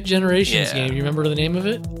 It's a Bit Generations Yeah. game. You remember the name of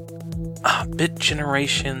it? Bit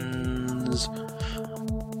Generations...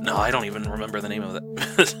 No, I don't even remember the name of it.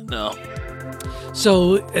 No.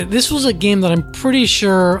 So this was a game that I'm pretty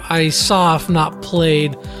sure I saw, if not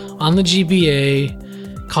played, on the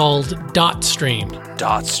GBA called Dot Stream.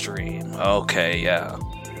 Dot Stream. Okay, yeah.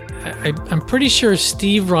 I'm pretty sure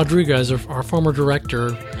Steve Rodriguez, our former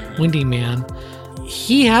director, Windy Man,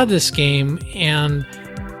 he had this game, and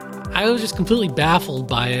I was just completely baffled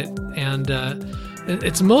by it. And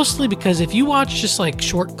it's mostly because if you watch just like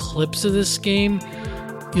short clips of this game,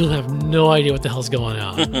 you'll have no idea what the hell's going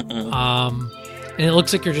on. And it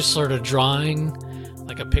looks like you're just sort of drawing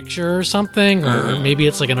like a picture or something, or maybe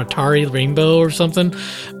it's like an Atari Rainbow or something,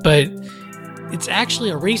 but it's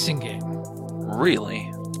actually a racing game. Really?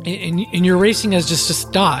 And you're racing as just this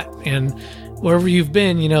dot, and wherever you've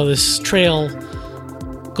been, this trail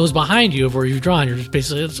goes behind you of where you've drawn. You're just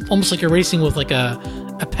basically, it's almost like you're racing with like a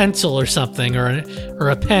pencil or something, or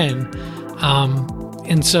a pen.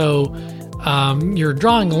 And so you're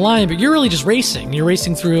drawing a line, but you're really just racing. You're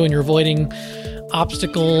racing through, and you're avoiding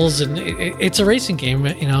obstacles, and it's a racing game.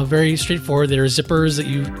 Very straightforward. There are zippers that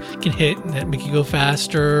you can hit and that make you go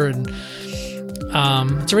faster, and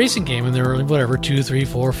it's a racing game. And there are 2, 3,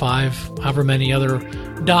 4, 5, however many other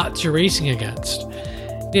dots you're racing against.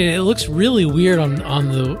 It looks really weird on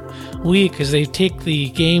the Wii because they take the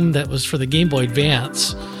game that was for the Game Boy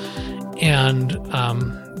Advance, and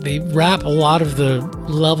they wrap a lot of the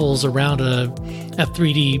levels around a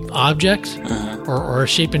 3D object or a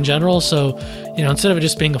shape in general. So, instead of it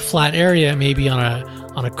just being a flat area, maybe on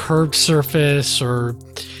a curved surface, or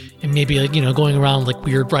and maybe like going around like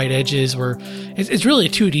weird bright edges, where it's really a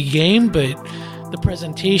 2D game, but the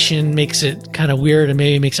presentation makes it kind of weird and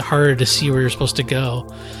maybe makes it harder to see where you're supposed to go.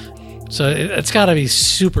 So it's got to be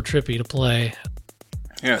super trippy to play.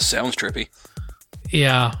 Yeah, sounds trippy.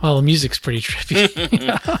 Yeah, well, the music's pretty trippy.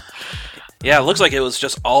 Yeah, it looks like it was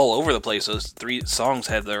just all over the place. Those 3 songs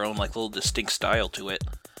had their own like little distinct style to it.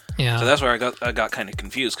 Yeah. So that's where I got kind of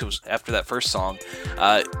confused, because after that first song,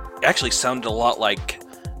 it actually sounded a lot like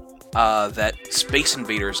that Space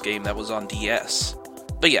Invaders game that was on DS.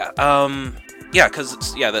 But yeah,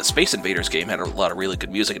 that Space Invaders game had a lot of really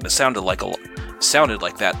good music, and it sounded like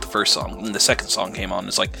that the first song. And the second song came on,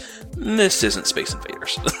 it's like, this isn't Space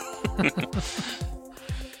Invaders.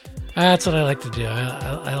 That's what I like to do.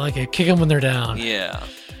 I like it. Kick them when they're down. Yeah.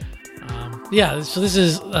 So this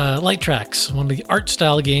is Light Tracks, one of the art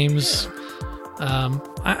style games.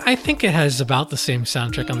 I think it has about the same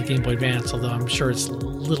soundtrack on the Game Boy Advance, although I'm sure it's a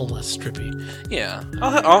little less trippy. Yeah.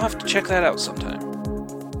 I'll have to check that out sometime.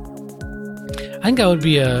 I think that would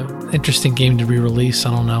be a interesting game to re-release.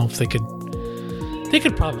 I don't know if they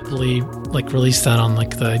could probably like release that on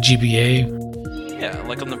like the GBA. Yeah,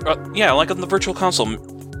 like on the Virtual Console,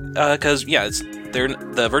 because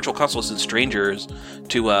the Virtual Console isn't strangers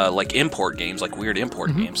to like import games, like weird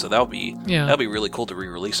import games. So that'll be really cool to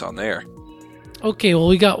re-release on there. Okay, well,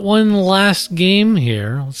 we got one last game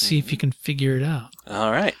here. Let's see if you can figure it out. All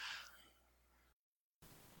right.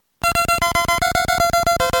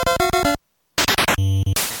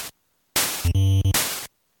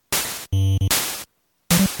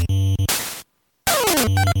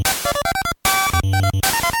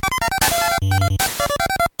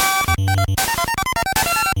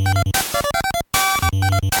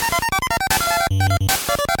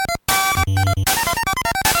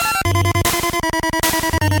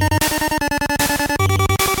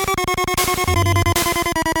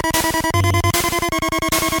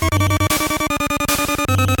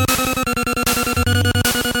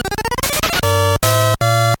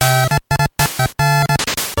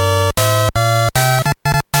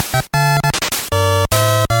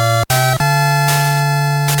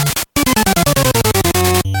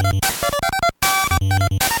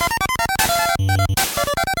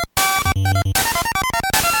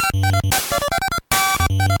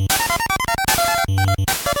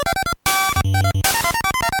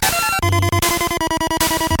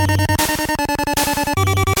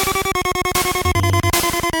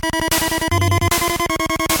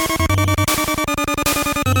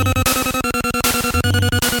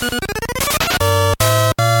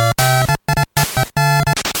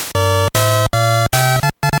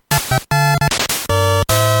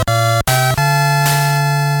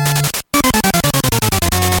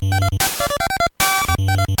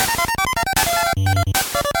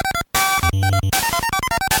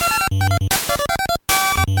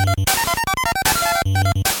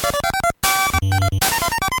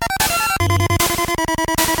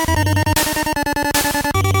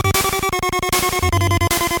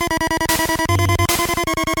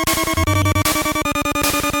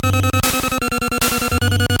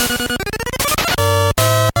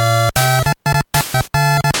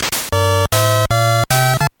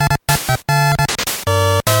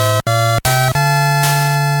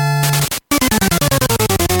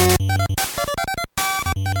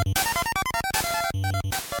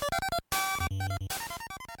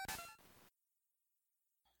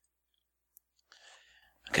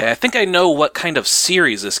 Okay, I think I know what kind of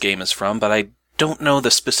series this game is from, but I don't know the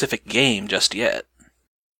specific game just yet.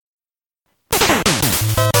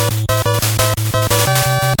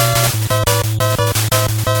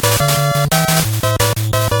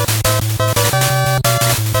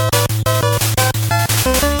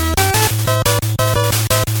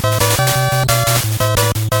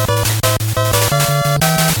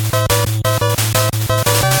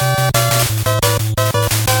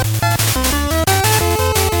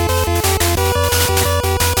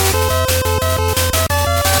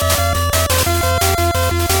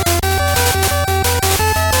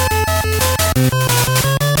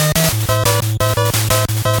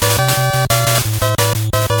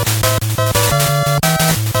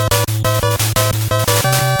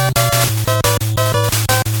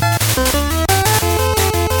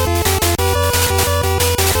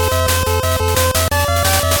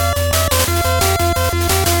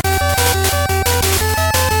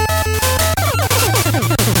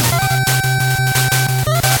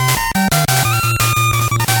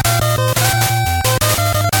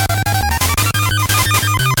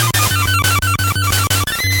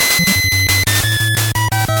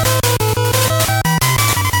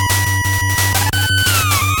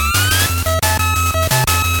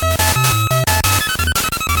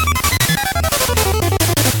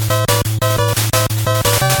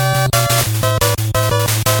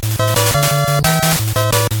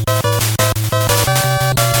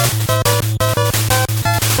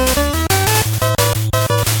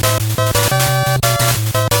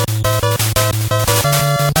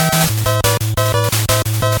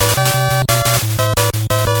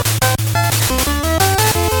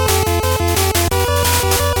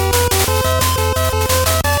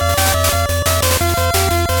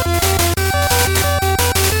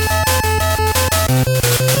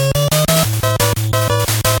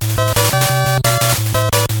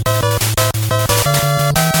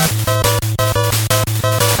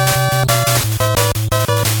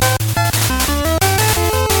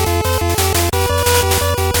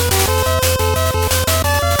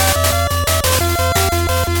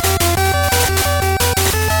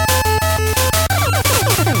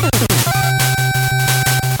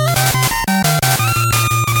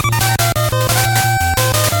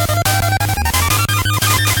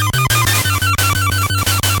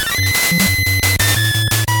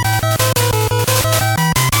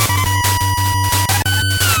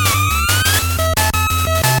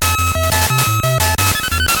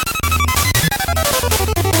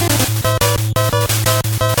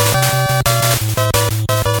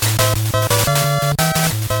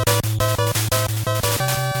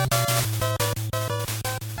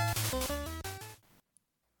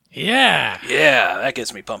 Yeah. Yeah, that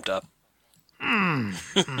gets me pumped up.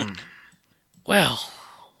 Well,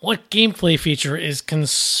 what gameplay feature is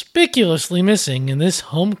conspicuously missing in this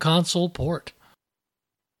home console port?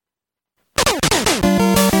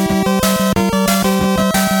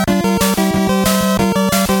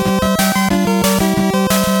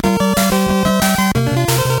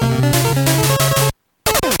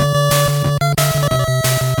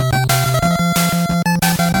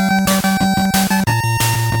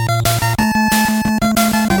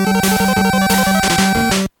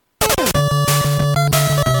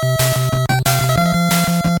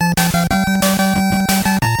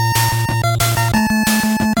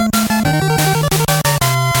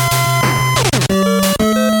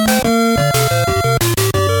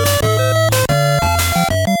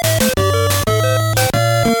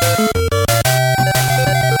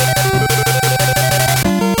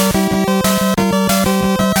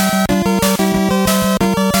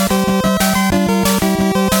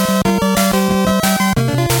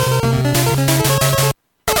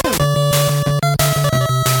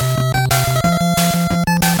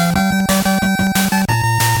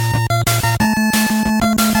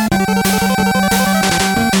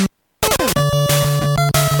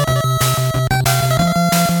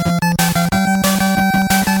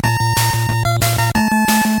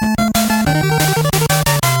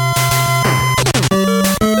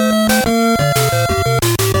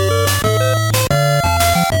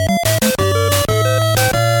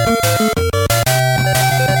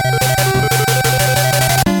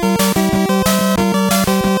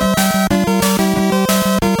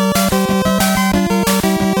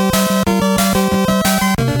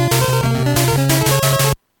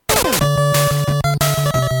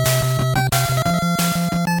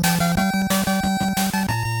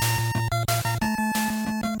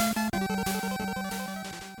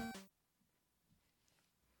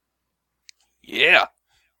 Yeah.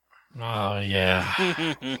 Oh, yeah.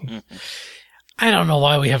 I don't know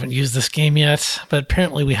why we haven't used this game yet, but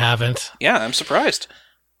apparently we haven't. Yeah, I'm surprised.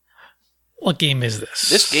 What game is this?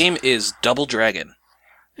 This game is Double Dragon.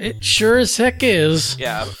 It sure as heck is.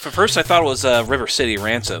 Yeah, for first I thought it was River City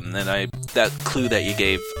Ransom, then that clue that you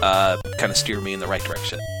gave kind of steered me in the right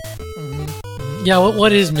direction. Yeah,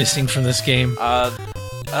 what is missing from this game?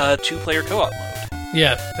 Two-player co-op mode.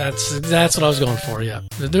 Yeah, that's what I was going for. Yeah,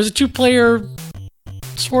 there's a two-player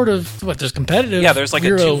sort of there's competitive. Yeah, there's like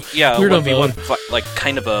weirdo, a 1v1 mode. like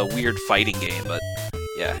kind of a weird fighting game, but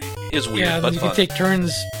yeah, it is weird. Yeah, but you fun. can take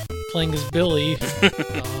turns playing as Billy, because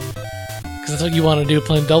that's what you want to do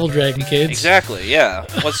playing Double Dragon, kids. Exactly. Yeah.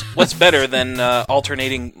 What's better than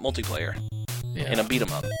alternating multiplayer in a beat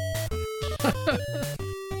 'em up?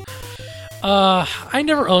 I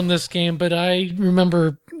never owned this game, but I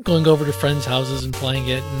remember going over to friends' houses and playing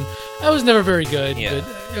it, and I was never very good, Yeah.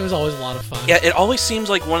 but it was always a lot of fun. Yeah, it always seems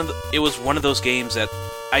like it was one of those games that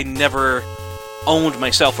I never owned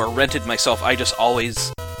myself or rented myself. I just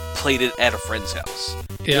always played it at a friend's house.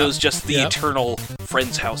 Yeah. It was just the Yep. eternal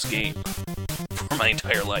friend's house game for my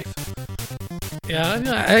entire life.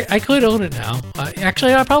 Yeah, I could own it now.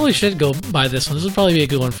 Actually, I probably should go buy this one. This would probably be a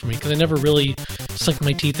good one for me, because I never really sunk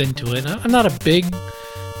my teeth into it. I'm not a big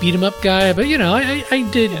beat 'em up guy, but I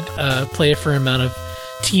did play a fair amount of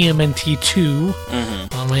TMNT 2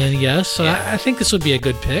 on my NES, so I think this would be a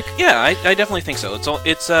good pick. Yeah, I definitely think so.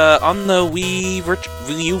 It's on the Wii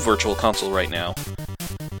U Virtual Console right now.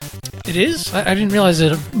 It is? I didn't realize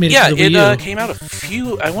it made Yeah, it to the Wii U. it came out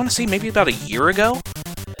I want to say maybe about a year ago.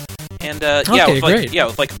 And Okay, great.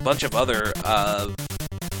 with like a bunch of other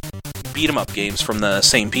beat 'em up games from the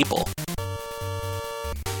same people.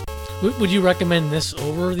 Would you recommend this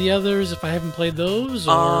over the others if I haven't played those?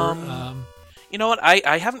 Or, You know what?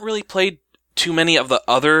 I haven't really played too many of the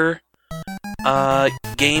other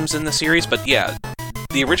games in the series, but yeah,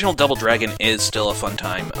 the original Double Dragon is still a fun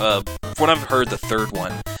time. From what I've heard, the third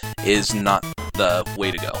one is not the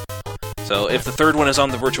way to go. So if the third one is on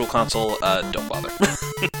the Virtual Console, don't bother.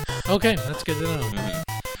 Okay, that's good to know.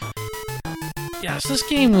 Yeah, so this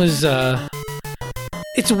game was...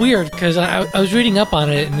 it's weird, because I was reading up on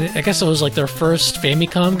it, and I guess it was like their first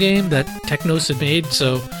Famicom game that Technos had made,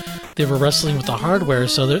 so they were wrestling with the hardware.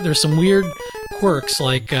 So there's some weird quirks,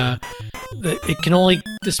 like it can only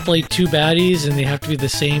display two baddies, and they have to be the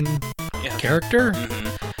same character.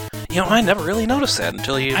 You know, I never really noticed that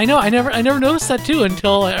until you... I know, I never noticed that too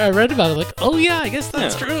until I read about it. Like, oh yeah, I guess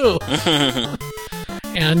that's true.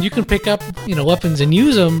 And you can pick up, weapons and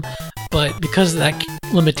use them, but because of that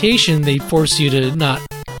limitation, they force you to not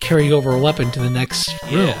carry over a weapon to the next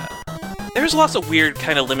room. Yeah. There's lots of weird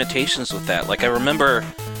kind of limitations with that. Like, I remember,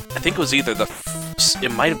 I think it was either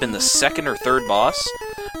it might have been the second or third boss,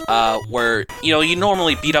 where, you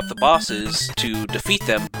normally beat up the bosses to defeat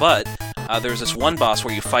them, but there's this one boss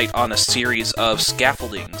where you fight on a series of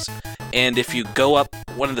scaffoldings, and if you go up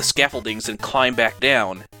one of the scaffoldings and climb back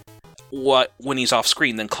down, when he's off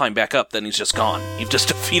screen, then climb back up, then he's just gone. You've just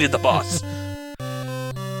defeated the boss.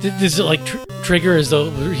 Does it trigger as though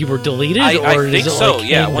he were deleted? I or think is it so. like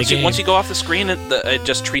Yeah. in the Once you game? go off the screen, it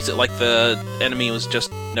just treats it like the enemy was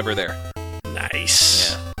just never there.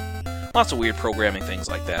 Nice. Yeah. Lots of weird programming things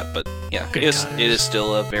like that, but yeah, Good it times. is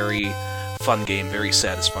still a very fun game, very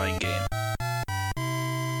satisfying game.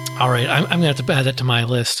 All right, I'm gonna have to add that to my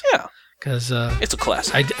list Yeah, because it's a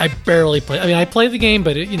classic. I barely play. I mean, I played the game,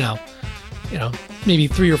 but maybe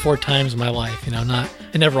 3 or 4 times in my life.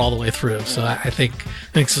 And never all the way through. So I think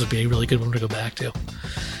this would be a really good one to go back to.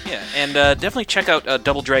 Yeah, and definitely check out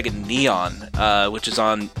Double Dragon Neon, which is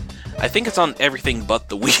on, I think it's on everything but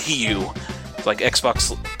the Wii U. It's like Xbox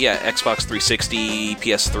 360,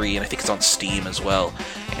 PS3, and I think it's on Steam as well.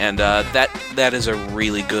 And that is a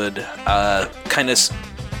really good kind of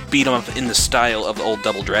beat 'em up in the style of the old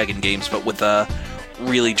Double Dragon games, but with a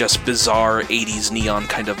really just bizarre 80s neon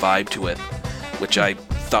kind of vibe to it, which I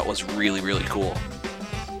thought was really, really cool.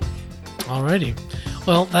 Alrighty.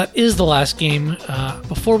 Well, that is the last game.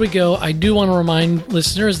 Before we go, I do want to remind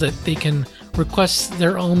listeners that they can request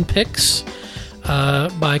their own picks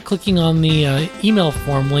by clicking on the email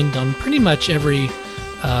form linked on pretty much every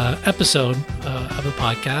episode of the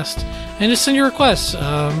podcast, and just send your requests.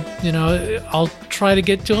 I'll try to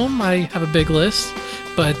get to them. I have a big list,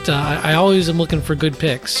 but I always am looking for good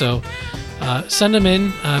picks. So send them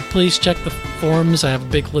in. Please check the forums. I have a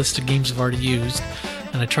big list of games I've already used,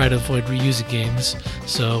 and I try to avoid reusing games.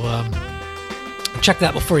 So check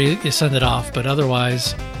that before you send it off. But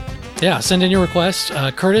otherwise, yeah, send in your requests.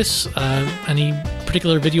 Curtis, any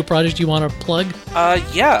particular video project you want to plug?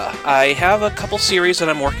 Yeah, I have a couple series that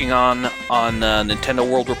I'm working on Nintendo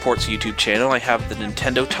World Report's YouTube channel. I have the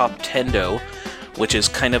Nintendo Top Tendo, which is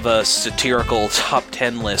kind of a satirical top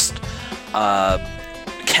 10 list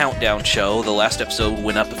countdown show. The last episode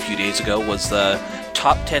went up a few days ago, was the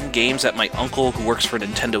top 10 games that my uncle who works for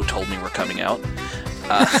Nintendo told me were coming out.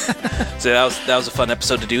 So that was a fun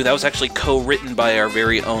episode to do. That was actually co-written by our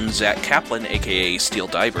very own Zach Kaplan, aka Steel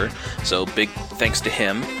Diver. So big thanks to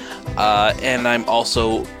him. And I've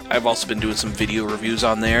also been doing some video reviews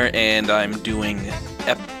on there, and I'm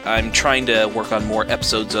trying to work on more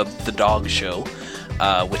episodes of The Dog Show,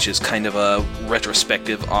 which is kind of a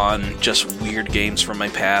retrospective on just weird games from my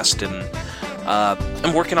past, and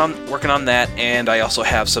I'm working on that. And I also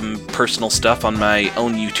have some personal stuff on my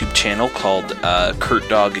own YouTube channel called Kurt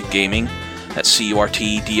Dog Gaming. That's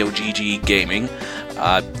CURTDOGG Gaming.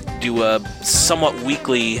 Do a somewhat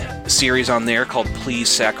weekly series on there called Please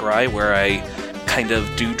Sakurai, where I kind of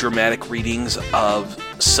do dramatic readings of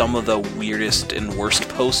some of the weirdest and worst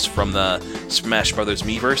posts from the Smash Brothers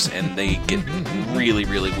Miiverse, and they get really,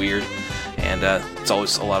 really weird, and it's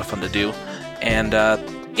always a lot of fun to do. And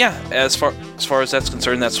yeah, as far as that's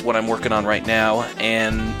concerned, that's what I'm working on right now,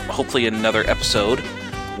 and hopefully another episode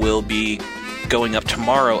will be going up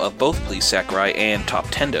tomorrow of both Please Sakurai and Top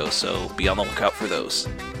Tendo, so be on the lookout for those.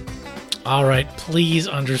 All right, please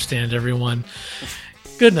understand, everyone.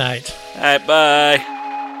 Good night. All right, bye.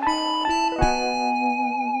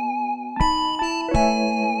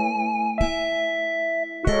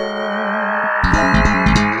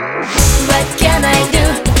 What can I do?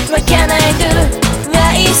 What can I do?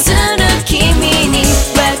 愛する君に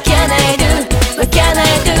What can I do? What can I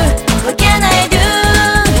do? What can I do?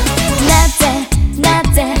 な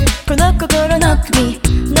ぜこの心の首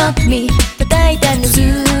Knock me 叩いたの好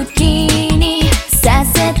きにさ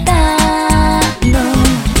せたの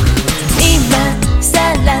今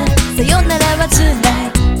さらさよならは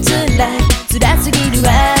辛すぎる忘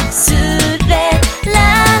れら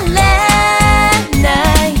れな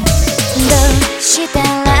いどうしたら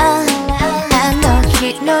あの日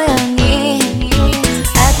のように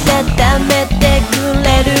温めてくれ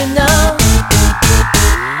るの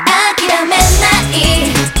諦めない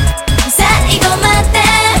最後まで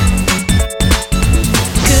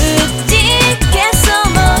くじけそ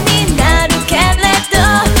うになるけれど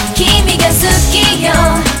君が好きよ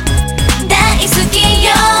大好きよ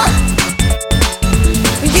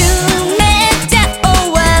夢じゃ終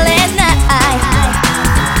われない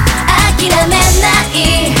諦めない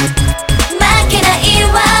負けない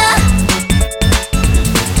わ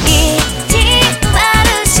意地悪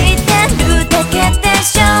してるだけでし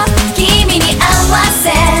ょ君に合わせ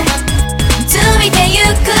ついてゆ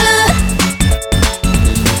く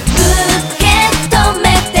受け止め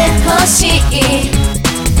てほしい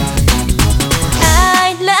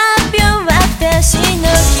I love you 私の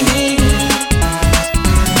君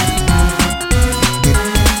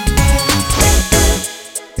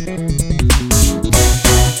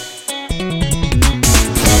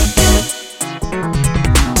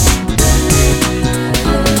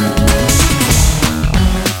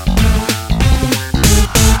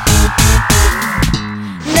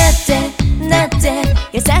なぜ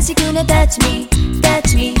優しくね Touch me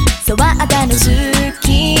そうあなたの好き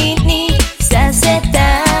にさせた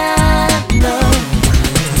の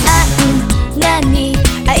何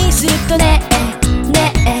愛するとね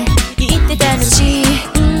言ってたの信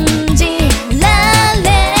じられ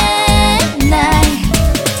ない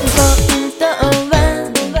本当は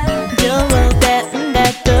冗談だ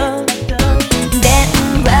と電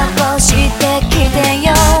話をしてきてよ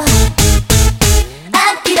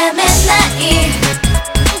諦めない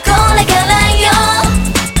これからよ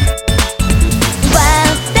私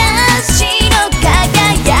の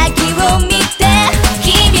輝きを見て君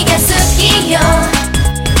が好きよ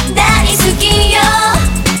大好きよ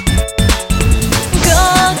こ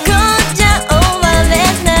こじゃ終われ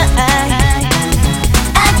ない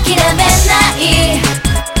諦めない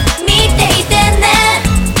見ていてね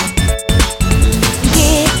綺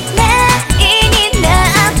麗にな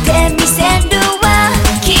ってみせるわ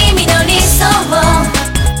君の理想を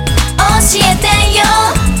教えてよ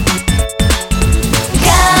変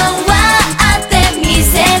わってみ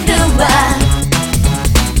せるわ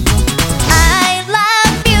I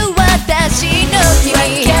love you 私の君 What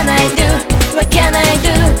can I do? What can I do?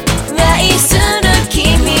 愛する君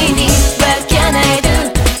に What can I do?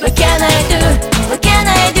 What can I do? What can I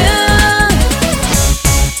do?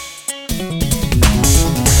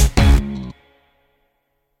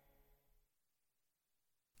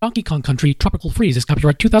 Donkey Kong Country Tropical Freeze is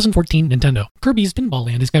copyright 2014 Nintendo. Kirby's Pinball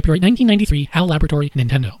Land is copyright 1993 HAL Laboratory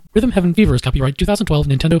Nintendo. Rhythm Heaven Fever is copyright 2012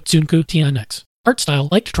 Nintendo Tsunku TNX. Art Style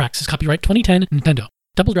Liked Tracks is copyright 2010 Nintendo.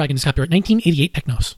 Double Dragon is copyright 1988 Technos.